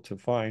be able to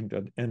find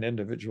an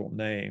individual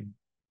name.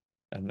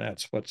 And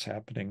that's what's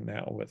happening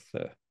now with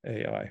the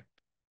AI.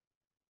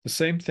 The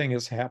same thing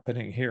is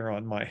happening here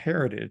on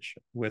MyHeritage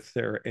with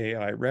their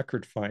AI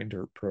record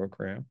finder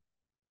program.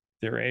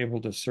 They're able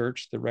to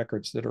search the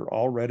records that are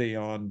already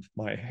on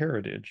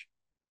MyHeritage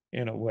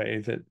in a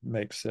way that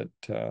makes it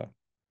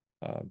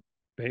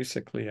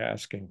basically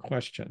asking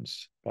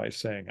questions by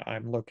saying,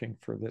 I'm looking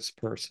for this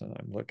person.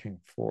 I'm looking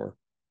for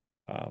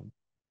um,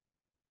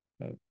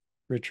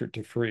 Richard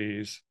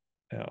DeFries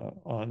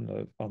on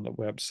the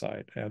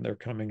website, and they're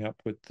coming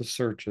up with the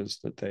searches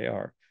that they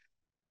are.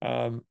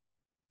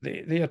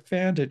 The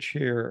advantage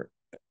here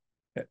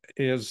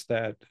is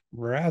that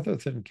rather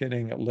than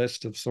getting a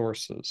list of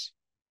sources,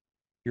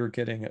 you're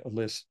getting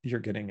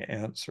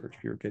answers.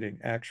 You're getting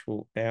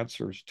actual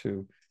answers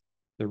to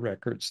the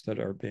records that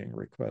are being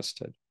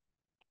requested.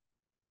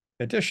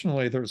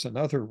 Additionally, there's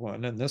another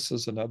one, and this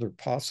is another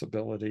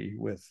possibility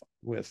with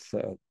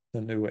the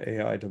new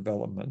AI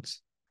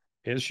developments,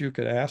 is you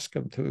could ask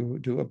them to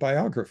do a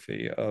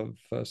biography of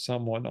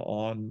someone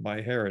on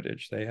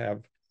MyHeritage. They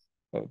have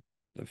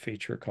the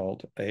feature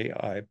called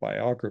AI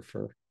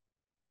Biographer.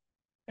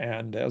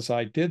 And as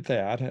I did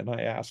that, and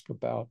I asked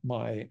about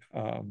my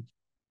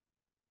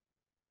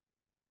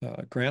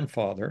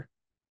grandfather,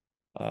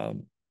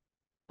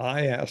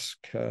 I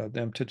asked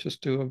them to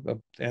just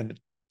and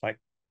like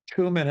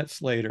 2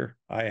 minutes later,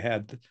 I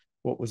had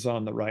what was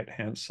on the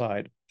right-hand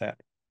side, that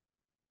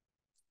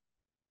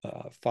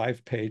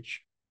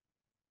 5-page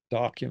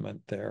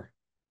document there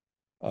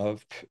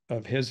of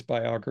of his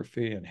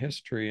biography and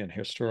history and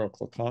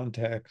historical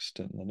context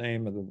and the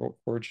name of the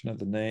origin of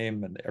the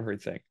name and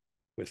everything,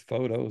 with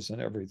photos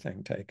and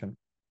everything taken.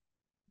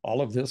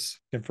 All of this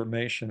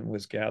information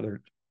was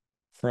gathered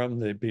from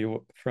the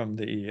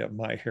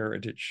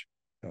MyHeritage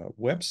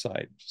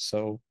website.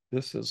 So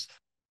this is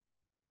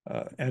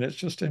and it's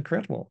just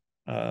incredible.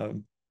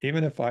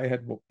 Even if I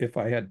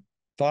had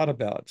thought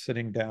about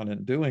sitting down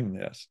and doing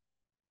this,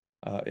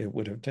 it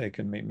would have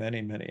taken me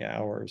many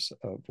hours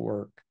of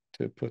work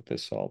to put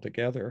this all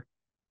together,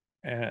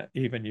 and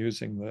even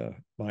using the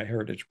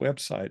MyHeritage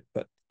website.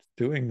 But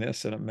doing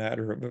this in a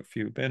matter of a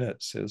few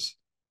minutes is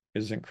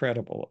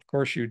incredible. Of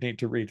course, you need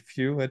to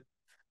review it,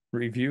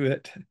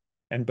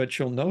 and but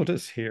you'll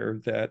notice here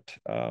that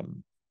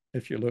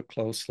if you look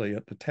closely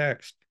at the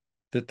text,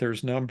 that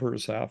there's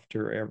numbers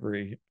after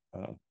every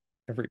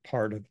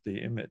part of the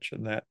image,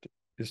 and that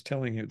is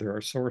telling you there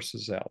are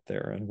sources out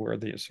there and where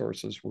the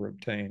sources were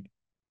obtained.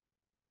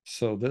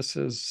 So this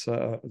is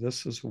a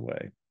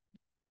way.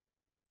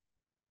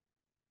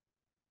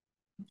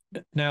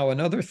 Now,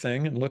 another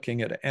thing, in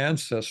looking at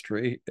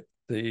ancestry,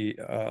 the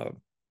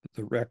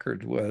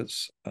record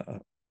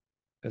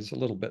is a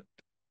little bit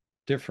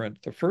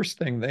different. The first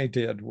thing they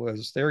did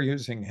was they're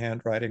using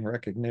handwriting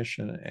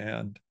recognition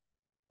and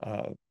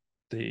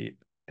the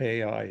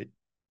AI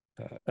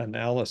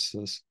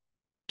analysis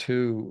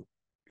to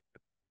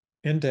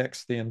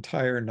index the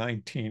entire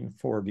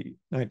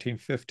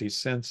 1950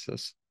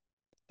 census.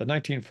 The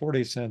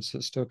 1940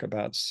 census took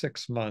about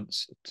 6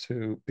 months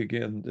to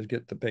begin to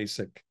get the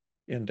basic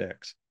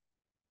index.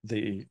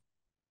 The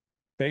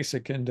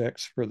basic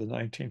index for the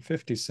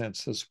 1950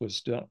 census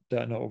was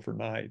done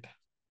overnight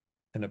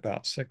in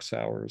about 6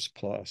 hours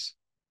plus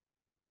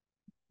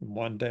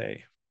one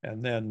day.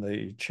 And then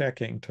the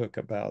checking took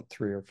about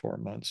 3 or 4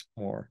 months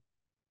more.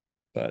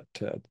 But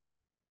a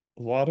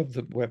lot of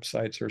the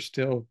websites are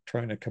still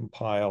trying to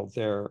compile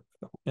their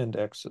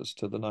indexes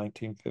to the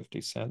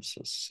 1950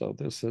 census. So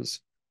this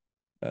was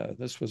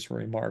a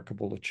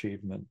remarkable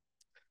achievement.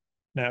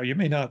 Now, you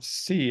may not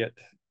see it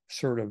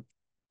sort of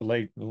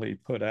blatantly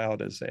put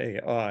out as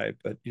AI,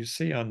 but you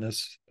see on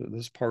this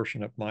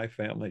portion of my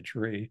family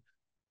tree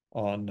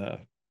on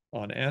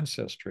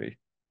Ancestry,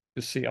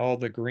 you see all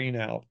the green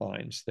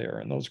outlines there,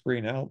 and those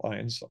green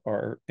outlines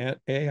are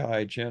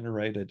AI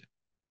generated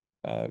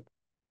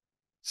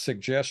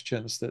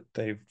suggestions that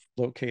they've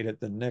located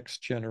the next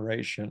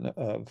generation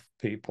of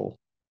people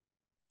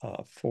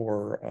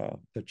for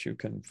that you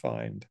can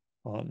find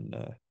on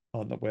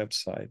the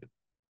website.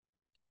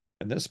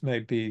 And this may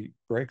be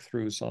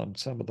breakthroughs on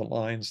some of the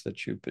lines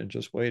that you've been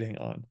just waiting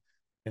on.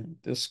 In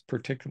this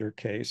particular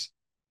case,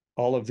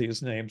 all of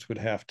these names would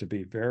have to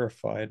be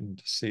verified and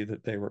to see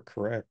that they were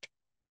correct.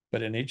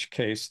 But in each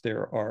case,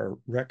 there are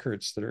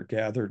records that are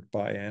gathered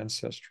by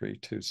Ancestry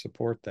to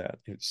support that.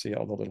 You see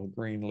all the little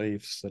green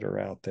leaves that are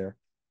out there.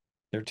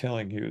 They're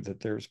telling you that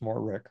there's more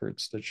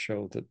records that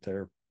show that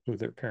they're who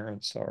their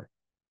parents are.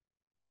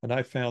 And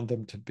I found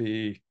them to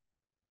be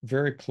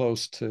very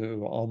close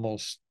to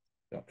almost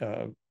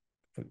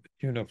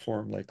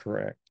uniformly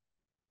correct.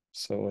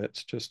 So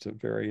it's just a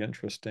very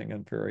interesting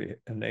and very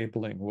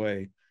enabling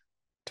way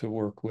to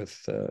work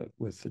with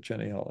the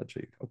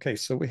genealogy. Okay,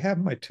 so we have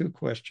my two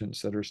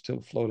questions that are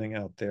still floating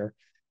out there.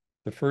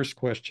 The first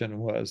question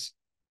was,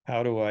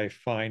 how do I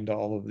find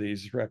all of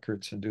these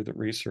records and do the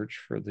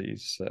research for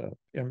these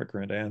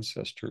immigrant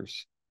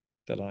ancestors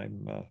that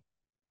I'm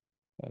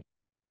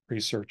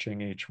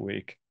researching each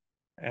week?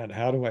 And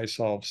how do I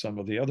solve some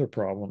of the other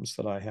problems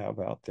that I have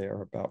out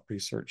there about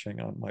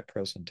researching on my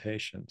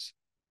presentations?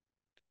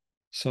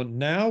 So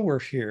now we're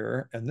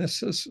here, and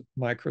this is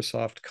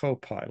Microsoft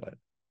Copilot.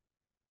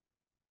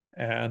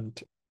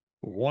 And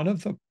one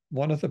of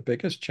the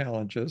biggest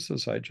challenges,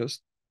 as I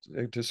just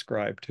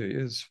described to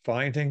you, is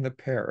finding the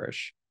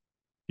parish.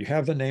 You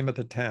have the name of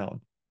the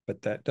town,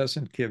 but that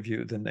doesn't give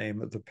you the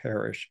name of the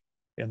parish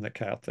in the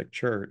Catholic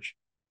Church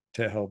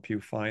to help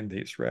you find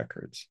these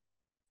records.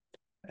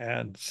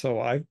 And so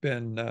I've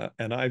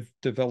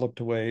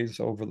developed ways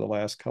over the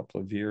last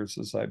couple of years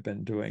as I've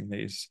been doing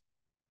these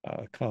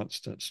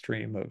constant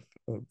stream of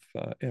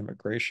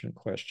immigration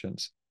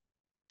questions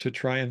to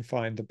try and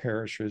find the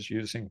parishes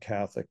using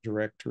Catholic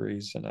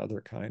directories and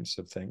other kinds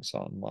of things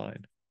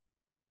online.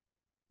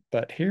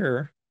 But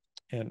here,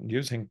 and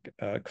using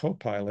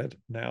Copilot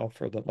now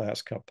for the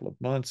last couple of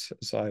months,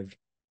 as I've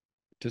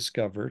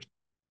discovered,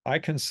 I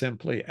can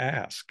simply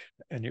ask,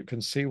 and you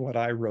can see what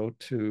I wrote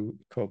to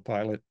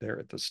Copilot there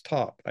at this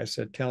top. I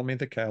said, tell me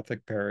the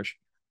Catholic parish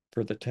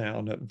for the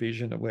town of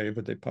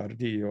Villanueva de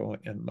Pardillo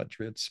in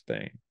Madrid,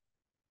 Spain.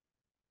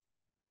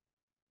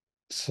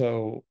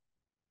 So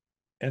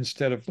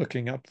instead of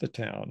looking up the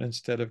town,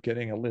 instead of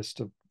getting a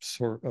list of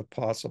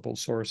possible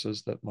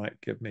sources that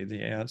might give me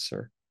the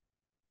answer,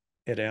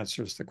 it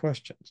answers the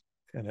questions.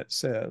 And it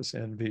says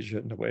in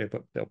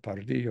Villanueva del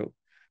Pardillo,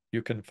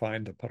 you can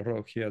find the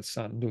Parroquia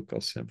San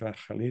Lucas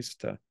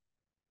Evangelista.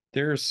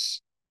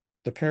 There's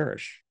the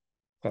parish.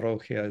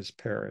 Parroquia is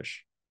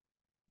parish.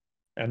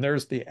 And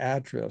there's the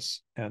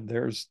address and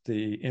there's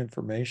the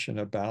information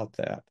about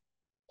that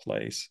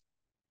place.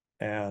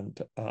 And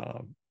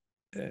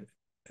it,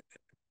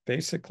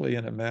 basically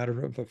in a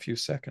matter of a few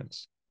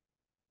seconds,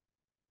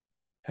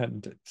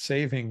 and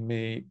saving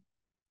me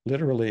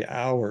literally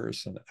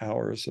hours and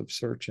hours of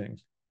searching.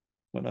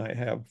 When I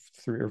have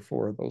 3 or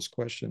 4 of those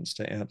questions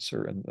to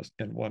answer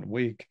in 1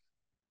 week,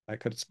 I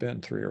could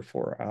spend 3 or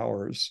 4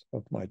 hours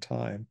of my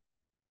time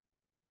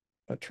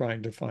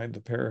trying to find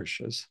the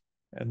parishes.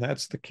 And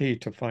that's the key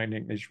to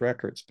finding these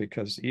records,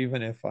 because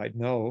even if I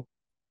know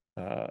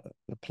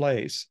the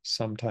place,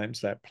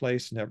 sometimes that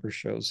place never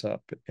shows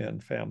up in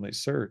family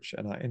search,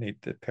 and I need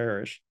the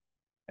parish,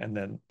 and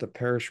then the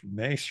parish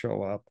may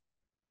show up,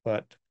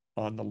 but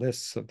on the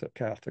lists of the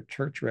Catholic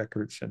Church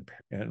records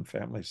and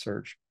family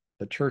search,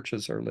 the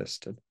churches are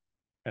listed,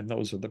 and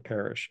those are the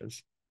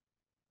parishes.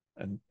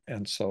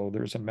 And so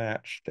there's a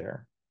match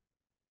there.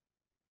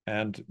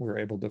 And we're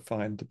able to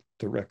find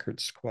the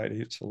records quite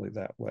easily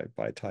that way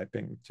by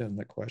typing in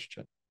the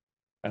question.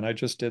 And I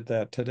just did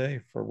that today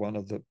for one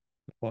of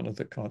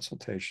the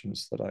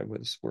consultations that I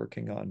was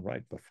working on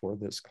right before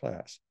this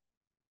class.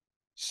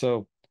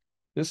 So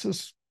this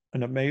is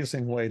an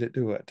amazing way to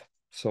do it.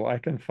 So I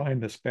can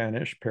find the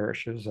Spanish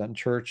parishes and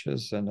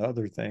churches and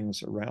other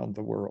things around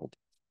the world.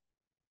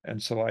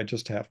 And so I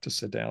just have to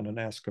sit down and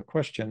ask a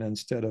question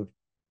instead of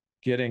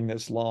getting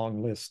this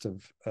long list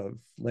of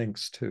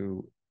links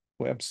to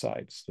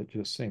websites that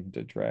just seem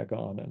to drag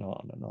on and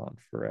on and on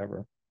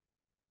forever.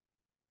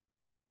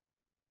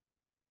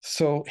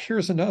 So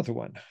here's another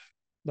one.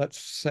 Let's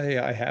say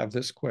I have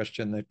this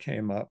question that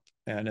came up,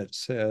 and it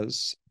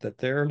says that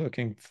they're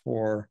looking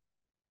for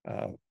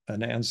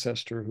an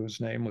ancestor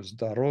whose name was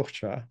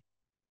Darocha,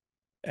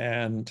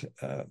 and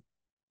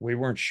we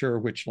weren't sure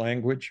which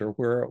language or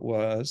where it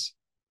was.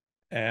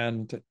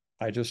 And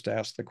I just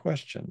asked the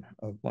question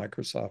of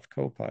Microsoft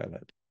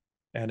Copilot,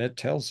 and it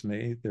tells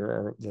me there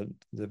are the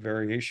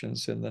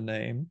variations in the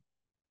name,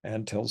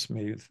 and tells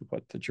me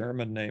what the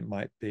German name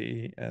might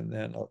be, and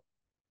then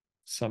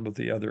some of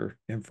the other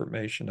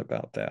information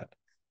about that.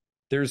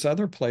 There's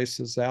other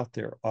places out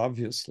there,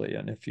 obviously,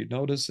 and if you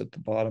notice at the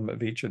bottom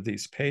of each of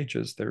these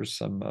pages, there's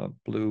some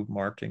blue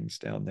markings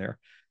down there.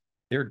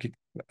 Their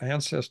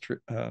ancestry,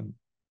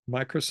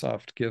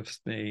 Microsoft gives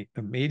me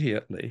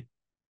immediately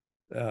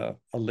a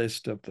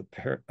list of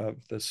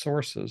the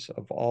sources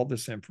of all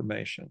this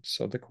information.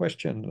 So the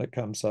question that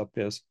comes up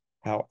is,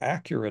 how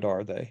accurate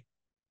are they?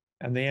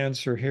 And the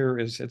answer here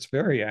is it's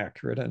very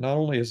accurate. And not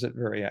only is it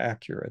very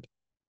accurate,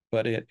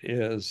 but it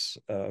is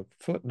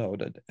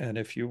footnoted. And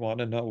if you want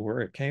to know where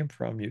it came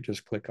from, you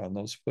just click on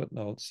those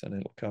footnotes and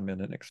it'll come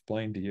in and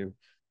explain to you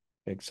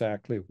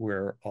exactly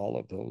where all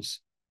of those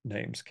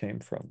names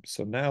came from.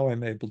 So now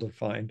I'm able to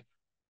find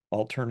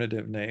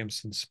alternative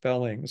names and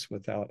spellings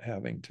without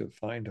having to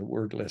find a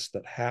word list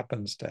that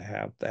happens to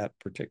have that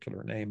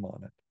particular name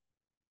on it,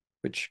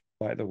 which,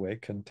 by the way,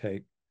 can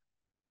take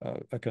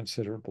a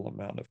considerable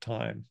amount of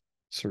time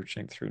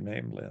searching through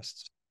name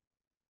lists.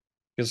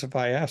 Because if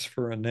I ask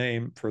for a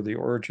name, for the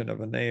origin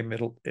of a name,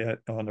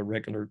 on a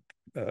regular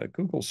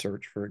Google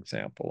search, for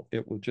example,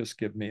 it will just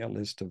give me a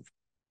list of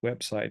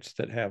websites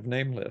that have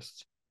name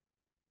lists.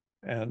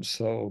 And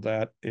so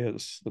that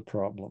is the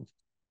problem.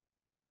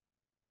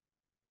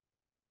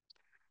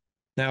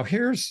 Now,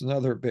 here's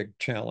another big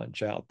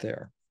challenge out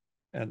there.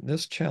 And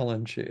this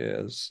challenge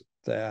is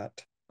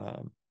that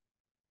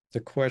the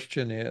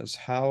question is,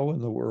 how in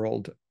the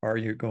world are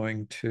you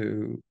going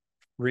to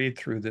read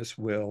through this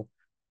will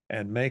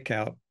and make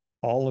out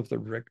all of the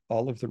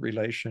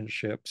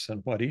relationships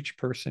and what each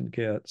person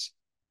gets,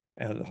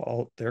 and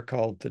they're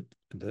called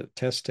the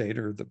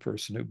testator, the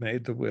person who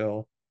made the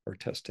will, or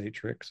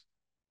testatrix,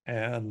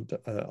 and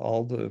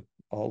all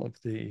of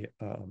the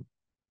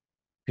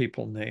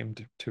people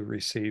named to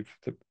receive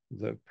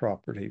the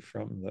property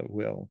from the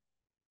will.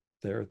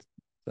 They're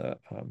the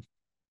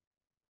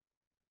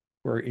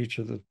where each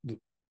of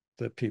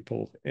the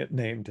people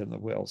named in the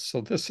will.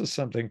 So this is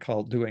something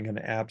called doing an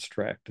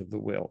abstract of the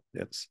will.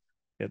 It's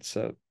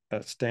a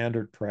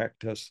standard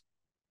practice,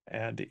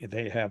 and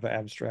they have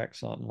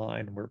abstracts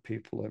online where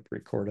people have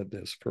recorded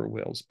this for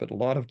wills. But a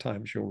lot of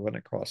times you'll run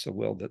across a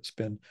will that's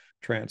been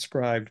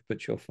transcribed,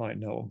 but you'll find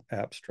no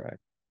abstract.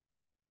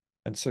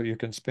 And so you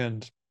can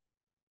spend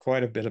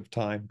quite a bit of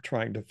time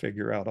trying to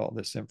figure out all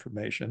this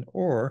information,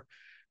 or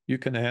you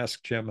can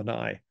ask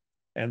Gemini,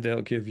 and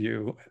they'll give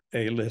you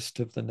a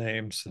list of the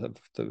names of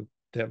the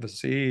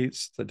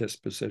devisees, the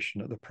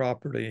disposition of the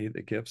property,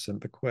 the gifts and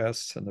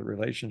bequests, and the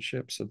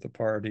relationships of the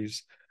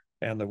parties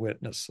and the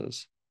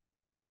witnesses.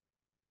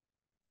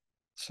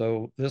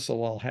 So this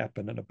will all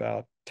happen in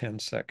about 10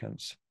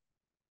 seconds.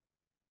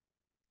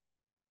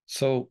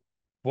 So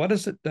what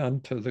has it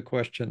done to the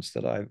questions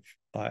that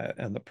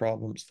and the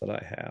problems that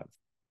I have?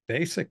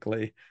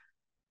 Basically,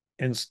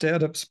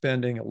 instead of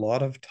spending a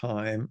lot of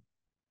time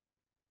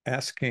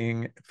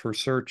asking for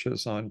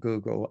searches on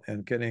Google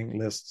and getting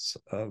lists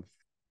of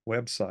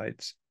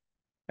websites,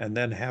 and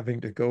then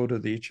having to go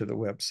to each of the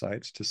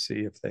websites to see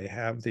if they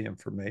have the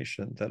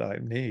information that I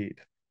need,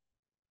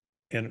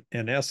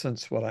 in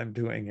essence, what I'm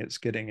doing is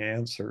getting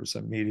answers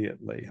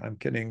immediately. I'm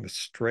getting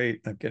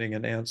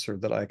an answer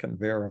that I can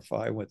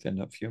verify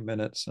within a few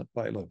minutes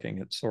by looking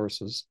at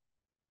sources.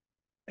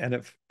 And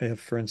if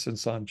for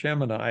instance, on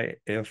Gemini,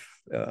 if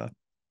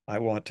I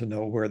want to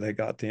know where they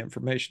got the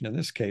information, in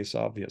this case,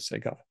 obviously,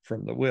 they got it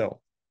from the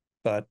will.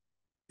 But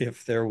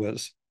if there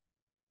was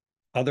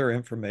other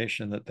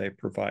information that they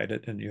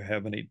provided and you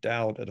have any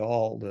doubt at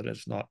all that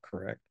it's not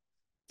correct,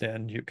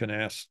 then you can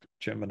ask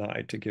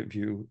Gemini to give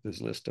you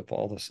this list of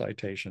all the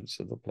citations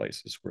of the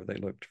places where they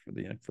looked for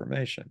the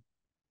information.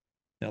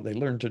 Now, they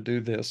learned to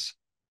do this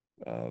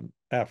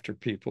after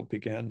people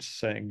began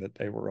saying that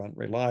they were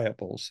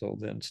unreliable. So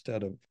then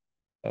instead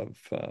of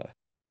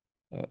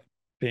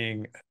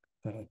being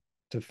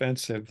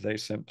defensive, they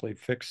simply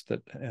fixed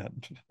it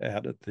and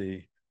added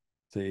the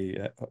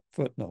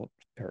footnote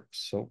errors.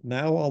 So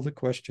now all the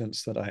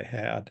questions that I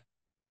had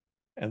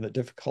and the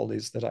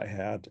difficulties that I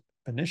had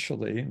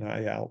initially, and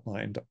I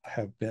outlined,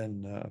 have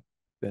been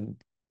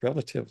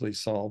relatively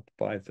solved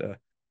by the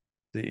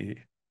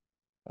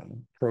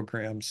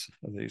programs,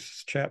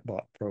 these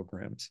chatbot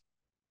programs.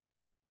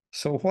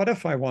 So what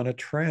if I want to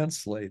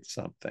translate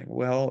something?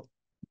 Well,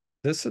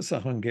 this is a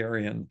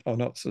Hungarian, oh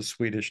no, it's a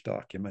Swedish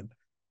document.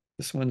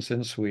 This one's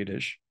in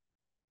Swedish.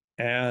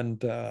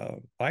 And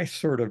I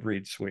sort of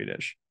read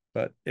Swedish,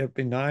 but it'd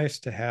be nice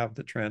to have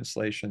the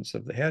translations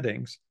of the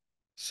headings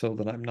so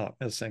that I'm not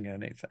missing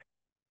anything.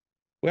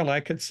 Well,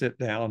 I could sit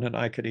down and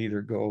I could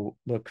either go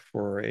look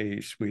for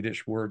a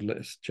Swedish word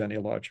list,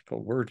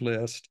 genealogical word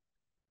list,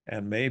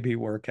 and maybe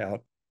work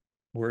out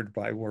word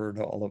by word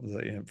all of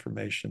the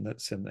information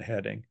that's in the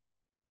heading.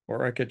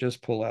 Or I could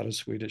just pull out a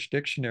Swedish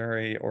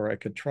dictionary, or I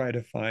could try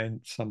to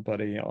find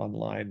somebody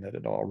online that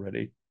had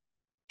already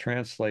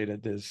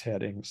translated these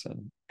headings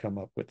and come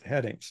up with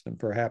headings. And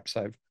perhaps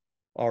I've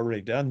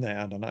already done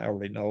that and I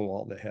already know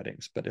all the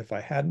headings. But if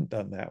I hadn't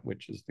done that,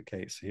 which is the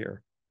case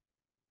here,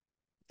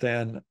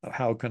 then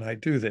how can I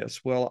do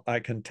this? Well,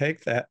 I can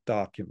take that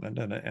document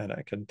and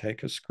I can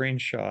take a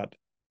screenshot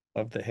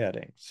of the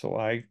heading. So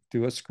I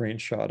do a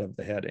screenshot of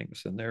the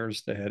headings, and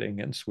there's the heading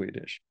in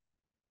Swedish.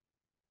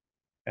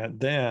 And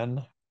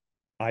then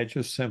I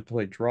just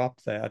simply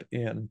drop that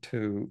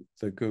into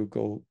the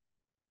Google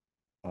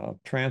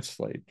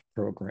Translate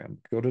program.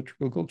 Go to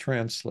Google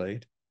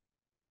Translate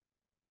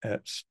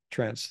at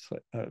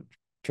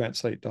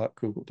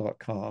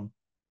translate.google.com.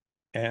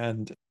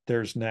 And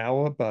there's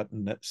now a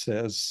button that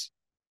says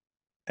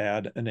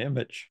add an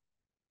image.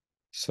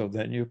 So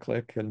then you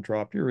click and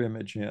drop your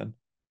image in.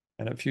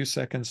 And a few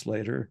seconds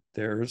later,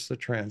 there's the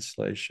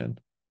translation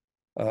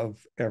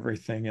of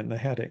everything in the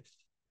heading.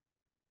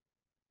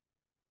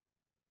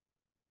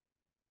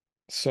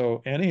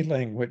 So any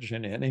language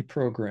in any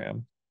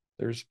program,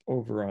 there's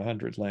over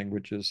 100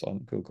 languages on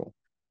Google.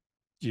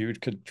 You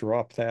could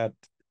drop that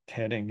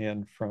heading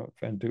in from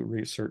and do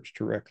research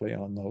directly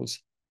on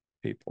those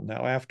people.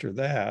 Now, after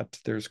that,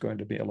 there's going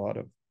to be a lot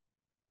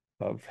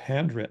of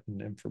handwritten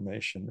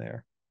information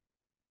there.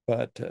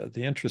 But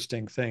the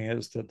interesting thing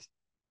is that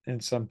in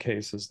some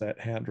cases, that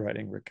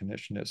handwriting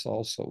recognition is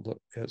also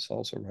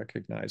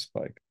recognized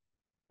by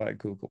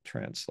Google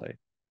Translate.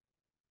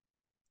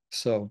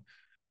 So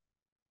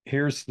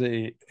here's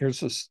a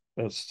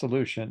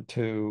solution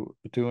to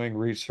doing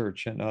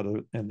research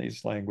in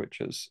these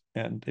languages.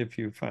 And if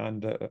you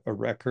find a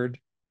record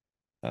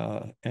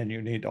and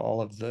you need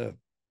all of the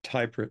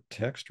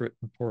text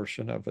written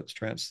portion of it's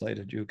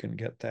translated, you can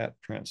get that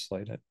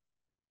translated.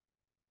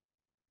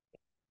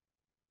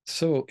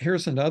 So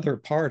here's another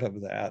part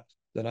of that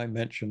I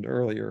mentioned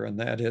earlier, and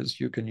that is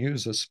you can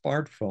use a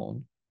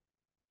smartphone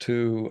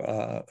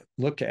to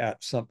look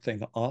at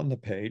something on the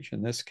page,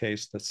 in this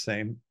case, the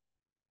same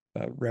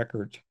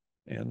record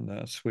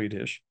in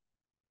Swedish.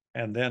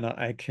 And then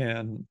I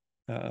can,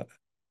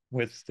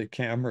 with the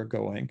camera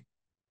going,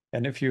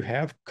 and if you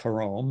have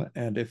Chrome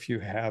and if you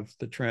have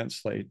the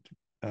Translate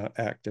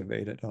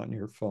activated on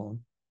your phone,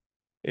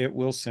 it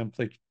will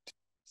simply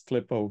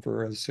flip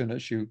over as soon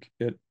as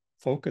it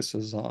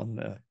focuses on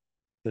the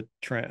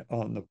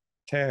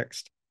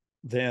text.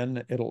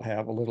 Then it'll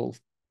have a little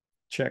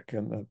check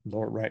in the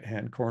lower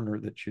right-hand corner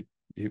that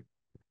a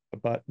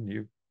button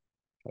you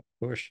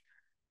push,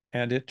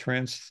 and it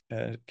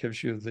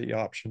gives you the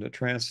option to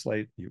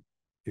translate. You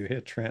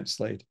hit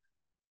translate,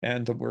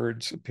 and the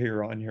words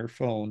appear on your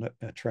phone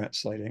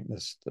translating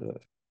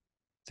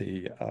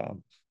the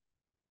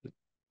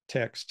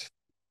text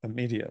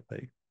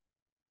immediately,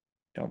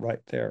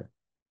 right there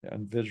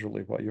and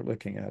visually while you're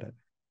looking at it.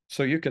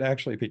 So you could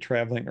actually be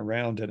traveling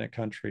around in a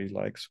country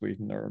like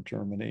Sweden or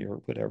Germany or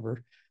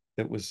whatever.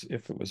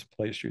 If it was a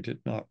place you did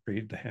not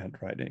read the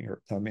handwriting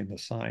the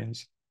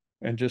signs,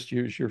 and just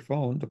use your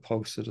phone to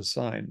post it a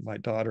sign. My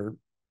daughter,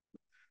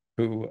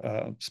 who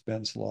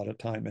spends a lot of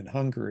time in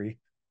Hungary,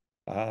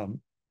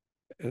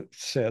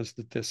 says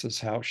that this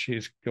is how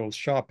she goes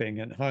shopping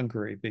in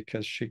Hungary,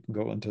 because she can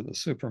go into the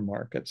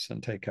supermarkets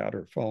and take out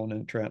her phone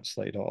and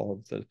translate all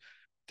of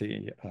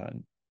the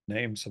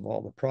names of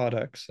all the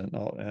products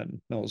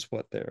and knows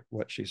what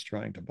she's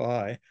trying to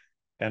buy,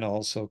 and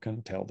also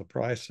can tell the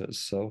prices.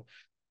 So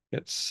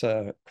it's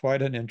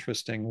quite an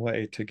interesting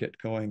way to get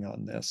going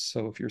on this.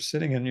 So if you're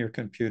sitting in your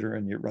computer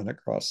and you run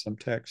across some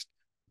text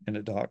in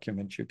a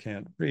document you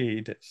can't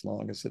read, as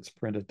long as it's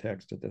printed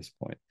text at this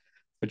point.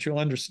 But you'll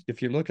understand,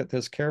 if you look at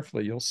this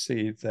carefully, you'll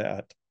see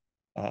that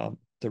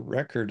the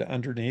record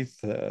underneath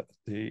the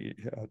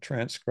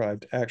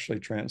transcribed actually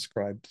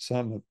transcribed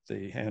some of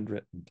the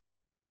handwritten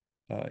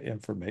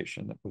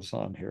information that was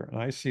on here.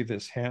 And I see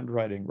this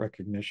handwriting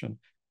recognition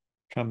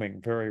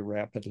coming very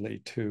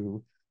rapidly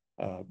to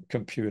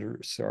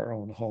computers, our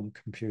own home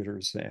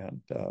computers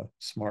and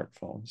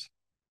smartphones.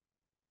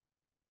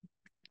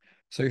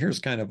 So here's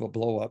kind of a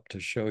blow up to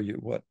show you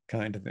what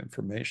kind of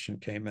information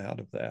came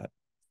out of that.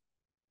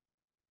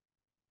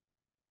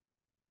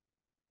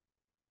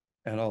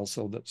 And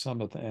also that some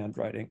of the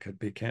handwriting could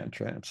be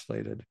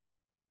translated.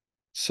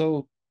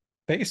 So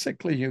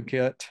basically you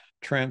get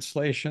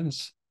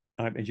translations,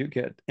 you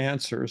get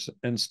answers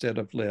instead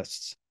of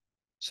lists.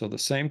 So the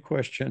same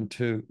question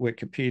to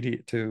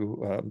Wikipedia,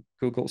 to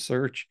Google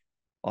search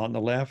on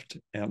the left,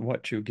 and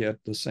what you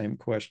get, the same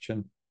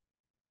question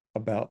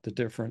about the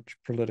different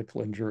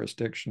political and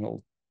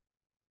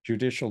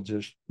judicial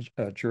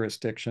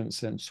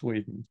jurisdictions in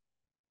Sweden.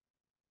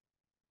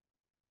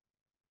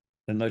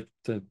 And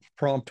the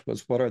prompt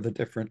was, what are the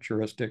different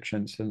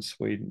jurisdictions in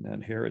Sweden?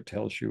 And here it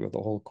tells you the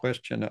whole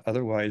question.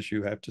 Otherwise,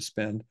 you have to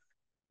spend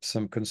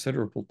some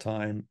considerable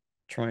time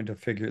trying to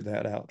figure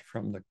that out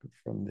from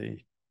the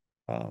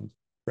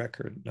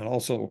record. And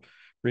also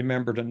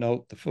remember to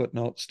note the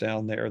footnotes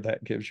down there.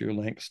 That gives you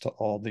links to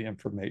all the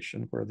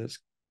information where this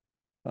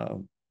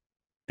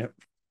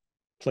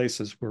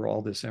places where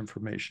all this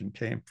information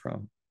came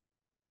from.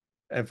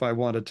 If I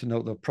wanted to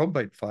know the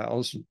probate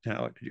files,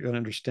 now you can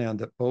understand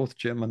that both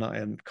Gemini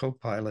and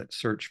Copilot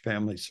search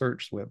family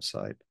search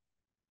website.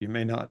 You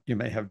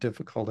may have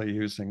difficulty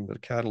using the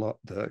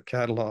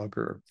catalog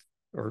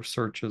or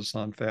searches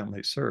on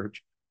family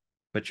search,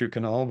 but you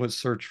can always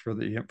search for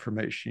the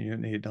information you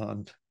need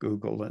on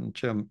Google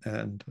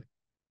and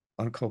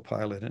on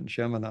Copilot and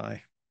Gemini.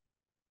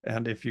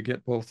 And if you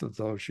get both of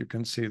those, you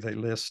can see they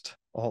list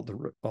all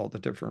the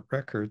different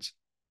records.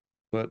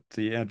 But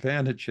the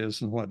advantage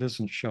is, and what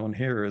isn't shown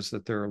here, is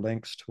that there are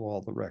links to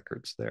all the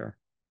records there.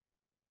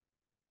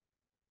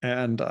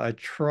 And I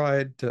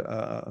tried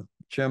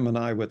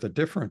Gemini with a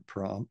different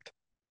prompt,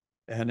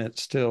 and it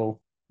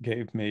still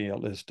gave me a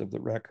list of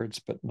the records,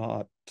 but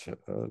not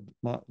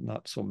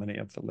so many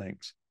of the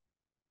links.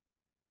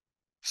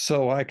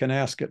 So I can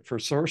ask it for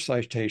source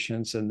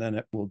citations, and then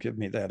it will give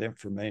me that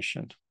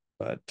information.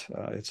 But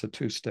it's a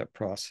two-step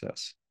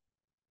process.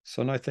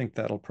 So, and I think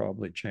that'll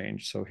probably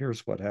change. So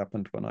here's what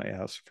happened when I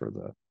asked for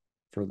the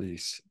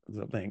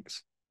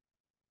links.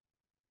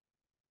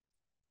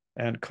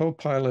 And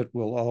Copilot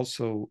will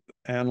also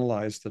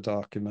analyze the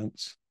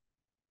documents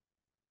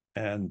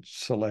and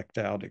select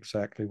out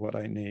exactly what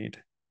I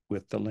need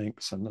with the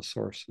links and the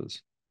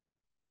sources.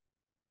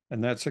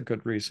 And that's a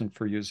good reason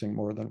for using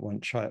more than one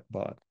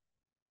chatbot.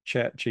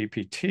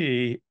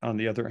 ChatGPT, on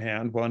the other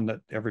hand, one that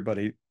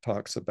everybody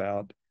talks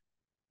about,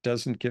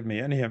 doesn't give me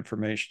any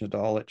information at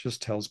all. It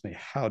just tells me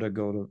how to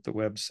go to the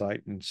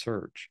website and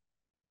search.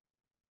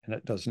 And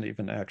it doesn't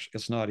even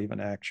it's not even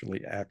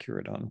actually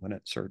accurate on when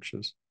it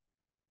searches.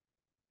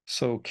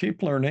 So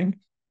keep learning,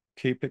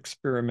 keep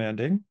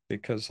experimenting,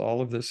 because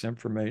all of this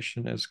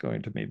information is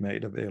going to be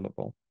made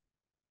available.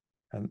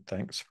 And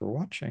thanks for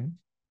watching.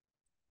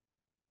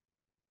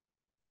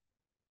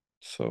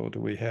 So do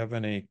we have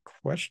any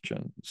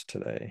questions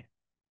today?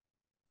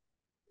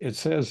 It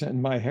says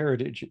in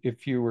MyHeritage,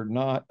 if you were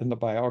not in the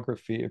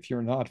biography, if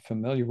you're not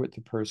familiar with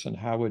the person,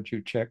 how would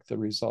you check the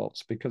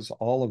results? Because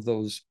all of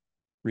those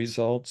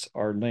results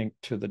are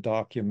linked to the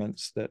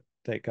documents that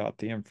they got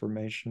the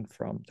information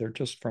from. They're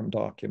just from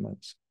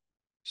documents.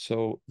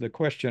 So the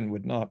question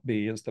would not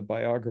be, is the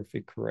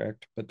biography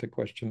correct? But the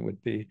question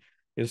would be,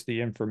 is the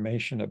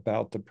information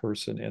about the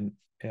person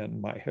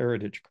in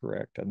MyHeritage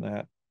correct? And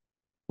that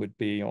would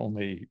be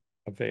only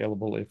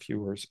available if you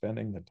were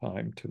spending the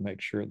time to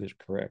make sure that's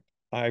correct.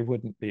 I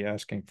wouldn't be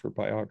asking for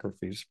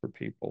biographies for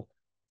people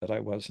that I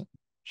wasn't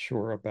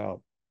sure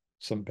about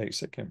some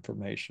basic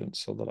information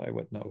so that I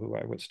would know who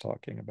I was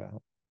talking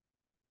about.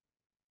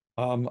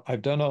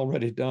 I've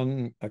already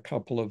done a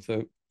couple of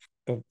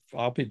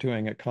I'll be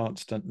doing a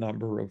constant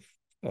number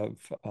of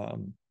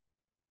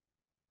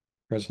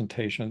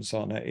presentations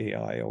on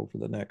AI over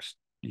the next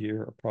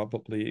year,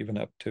 probably even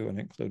up to and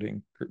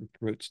including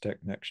Roots Tech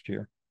next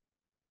year.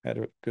 Had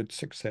a good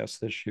success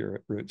this year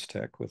at Roots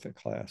Tech with a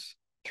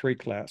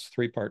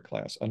three-part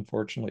class.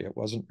 Unfortunately, it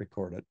wasn't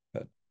recorded,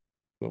 but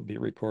we'll be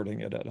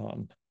recording it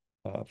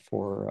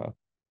for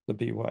the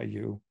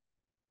BYU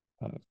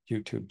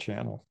YouTube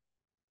channel.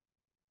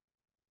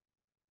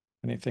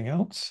 Anything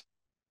else?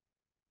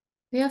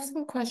 We have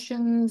some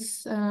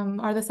questions.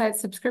 Are the site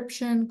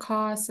subscription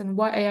costs, and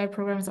what AI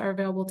programs are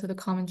available to the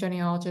common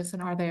genealogist,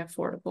 and are they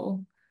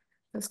affordable?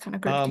 Those kind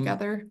of grouped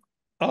together.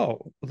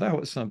 Oh, that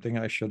was something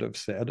I should have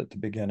said at the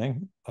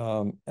beginning.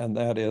 And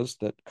that is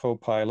that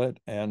Copilot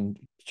and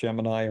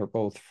Gemini are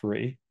both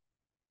free.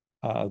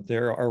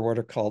 There are what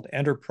are called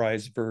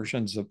enterprise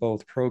versions of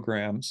both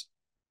programs,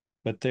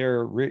 but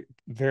they're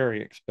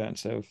very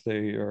expensive.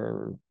 They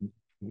are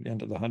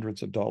into the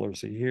hundreds of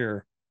dollars a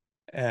year.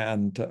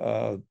 And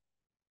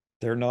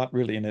they're not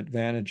really an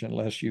advantage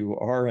unless you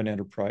are an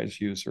enterprise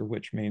user,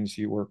 which means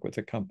you work with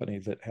a company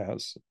that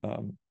has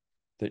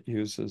that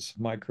uses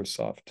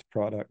Microsoft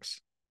products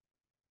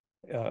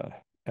uh,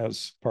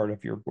 as part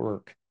of your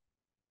work.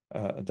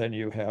 Then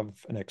you have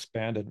an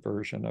expanded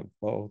version of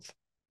both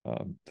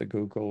the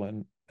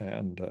Google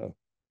and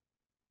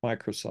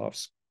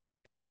Microsoft's.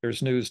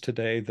 There's news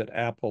today that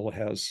Apple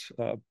has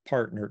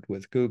partnered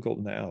with Google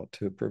now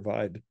to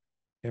provide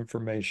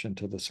information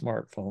to the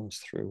smartphones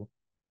through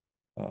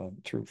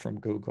from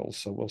Google.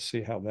 So we'll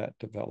see how that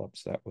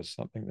develops. That was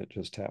something that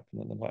just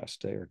happened in the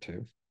last day or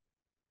two.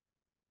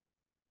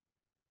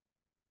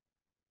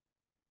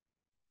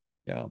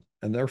 Yeah,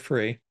 and they're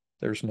free.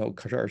 There's no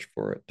charge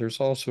for it. There's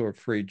also a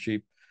free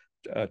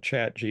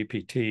chat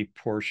GPT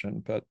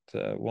portion, but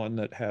one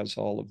that has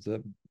all of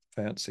the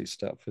fancy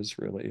stuff is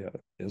really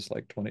is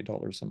like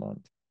 $20 a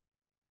month.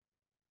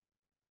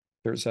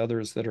 There's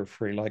others that are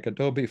free, like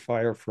Adobe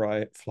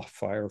Firefly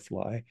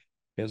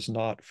is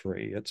not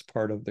free. It's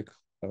part of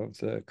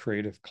the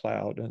Creative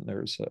Cloud, and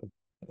there's a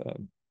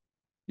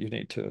you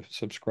need to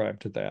subscribe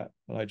to that.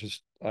 And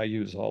I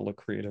use all the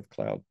Creative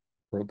Cloud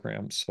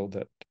programs so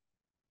that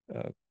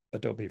uh,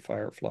 Adobe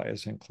Firefly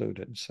is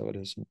included. So it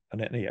isn't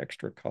any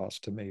extra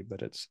cost to me,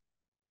 but it's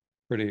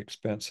pretty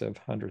expensive,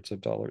 hundreds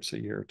of dollars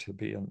a year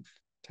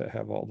to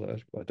have all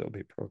the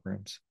Adobe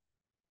programs.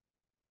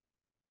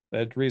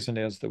 The reason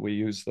is that we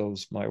use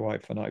those, my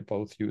wife and I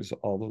both use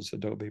all those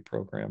Adobe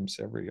programs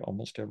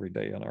almost every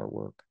day in our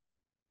work,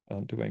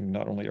 doing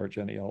not only our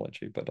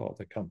genealogy, but all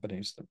the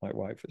companies that my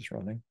wife is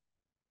running.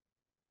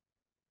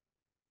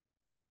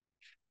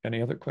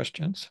 Any other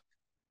questions?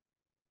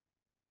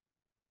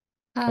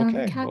 Okay,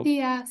 well, Kathy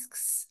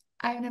asks,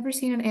 I've never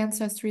seen an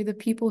ancestry, the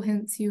people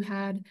hints you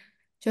had,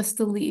 just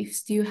the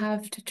leaves. Do you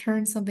have to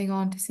turn something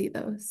on to see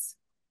those?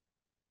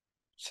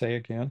 say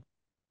again.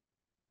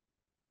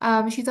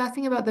 She's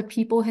asking about the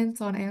people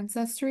hints on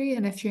Ancestry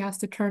and if she has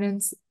to turn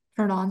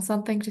on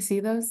something to see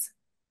those.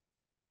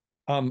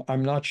 I'm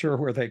not sure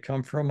where they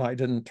come from. I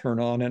didn't turn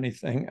on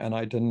anything and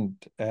I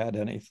didn't add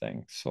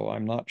anything. So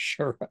I'm not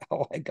sure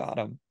how I got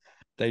them.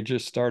 They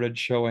just started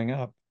showing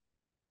up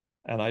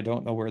and I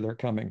don't know where they're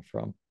coming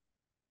from.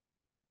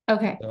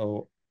 Okay.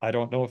 So I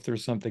don't know if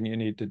there's something you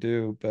need to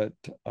do, but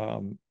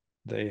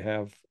they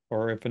have,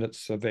 or if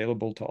it's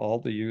available to all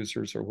the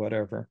users or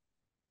whatever.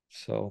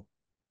 So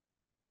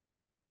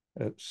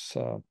it's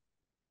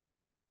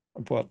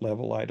what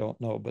level, I don't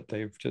know, but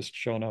they've just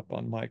shown up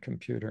on my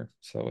computer.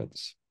 So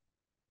it's,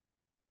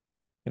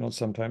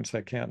 sometimes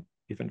I can't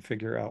even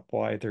figure out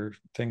why their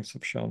things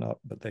have shown up,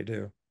 but they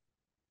do.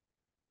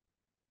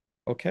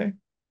 Okay,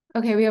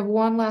 Okay, we have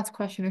one last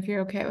question if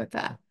you're okay with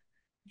that.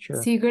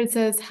 sure. Sigrid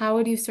says, how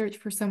would you search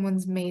for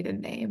someone's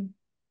maiden name?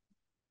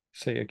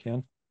 Say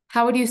again.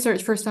 How would you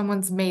search for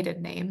someone's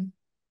maiden name?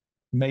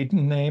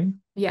 Maiden name.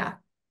 Yeah.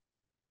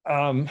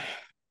 Um,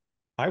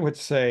 I would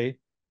say,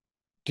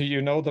 do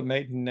you know the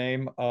maiden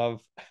name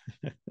of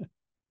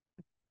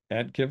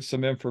and give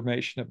some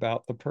information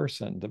about the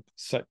person.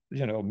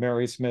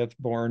 Mary Smith,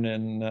 born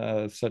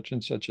in such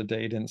and such a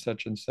date in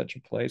such and such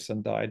a place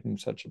and died in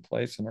such a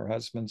place, and her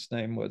husband's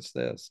name was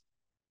this,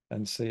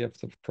 and see if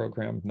the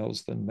program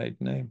knows the maiden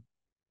name.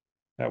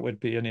 That would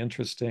be an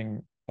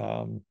interesting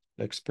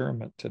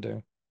experiment to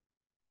do.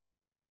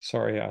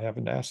 Sorry, I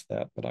haven't asked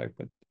that, but I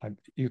would.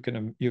 You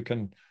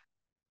can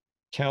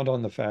count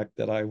on the fact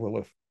that I will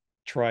have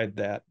tried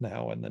that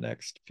now in the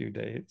next few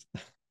days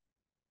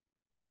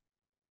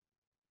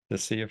to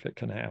see if it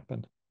can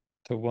happen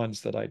to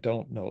ones that I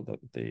don't know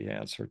the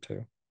answer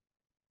to.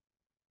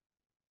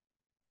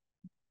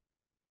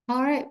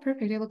 All right,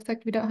 perfect. It looks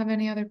like we don't have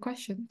any other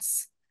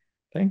questions.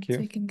 Thank So you.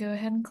 we can go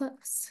ahead and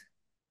close.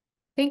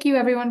 Thank you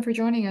everyone for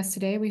joining us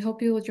today. We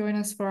hope you will join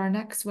us for our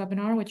next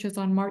webinar, which is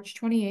on March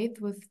 28th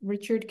with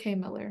Richard K.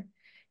 Miller.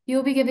 He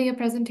will be giving a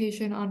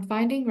presentation on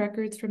finding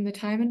records from the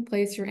time and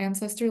place your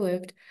ancestor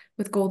lived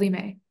with Goldie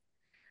May.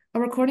 A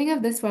recording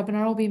of this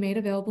webinar will be made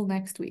available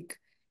next week.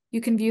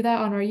 You can view that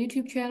on our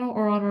YouTube channel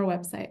or on our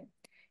website.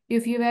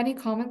 If you have any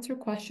comments or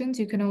questions,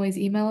 you can always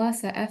email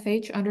us at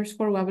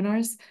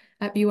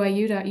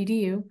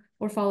fh_webinars@byu.edu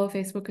or follow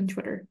Facebook and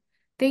Twitter.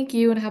 Thank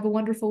you and have a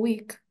wonderful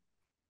week.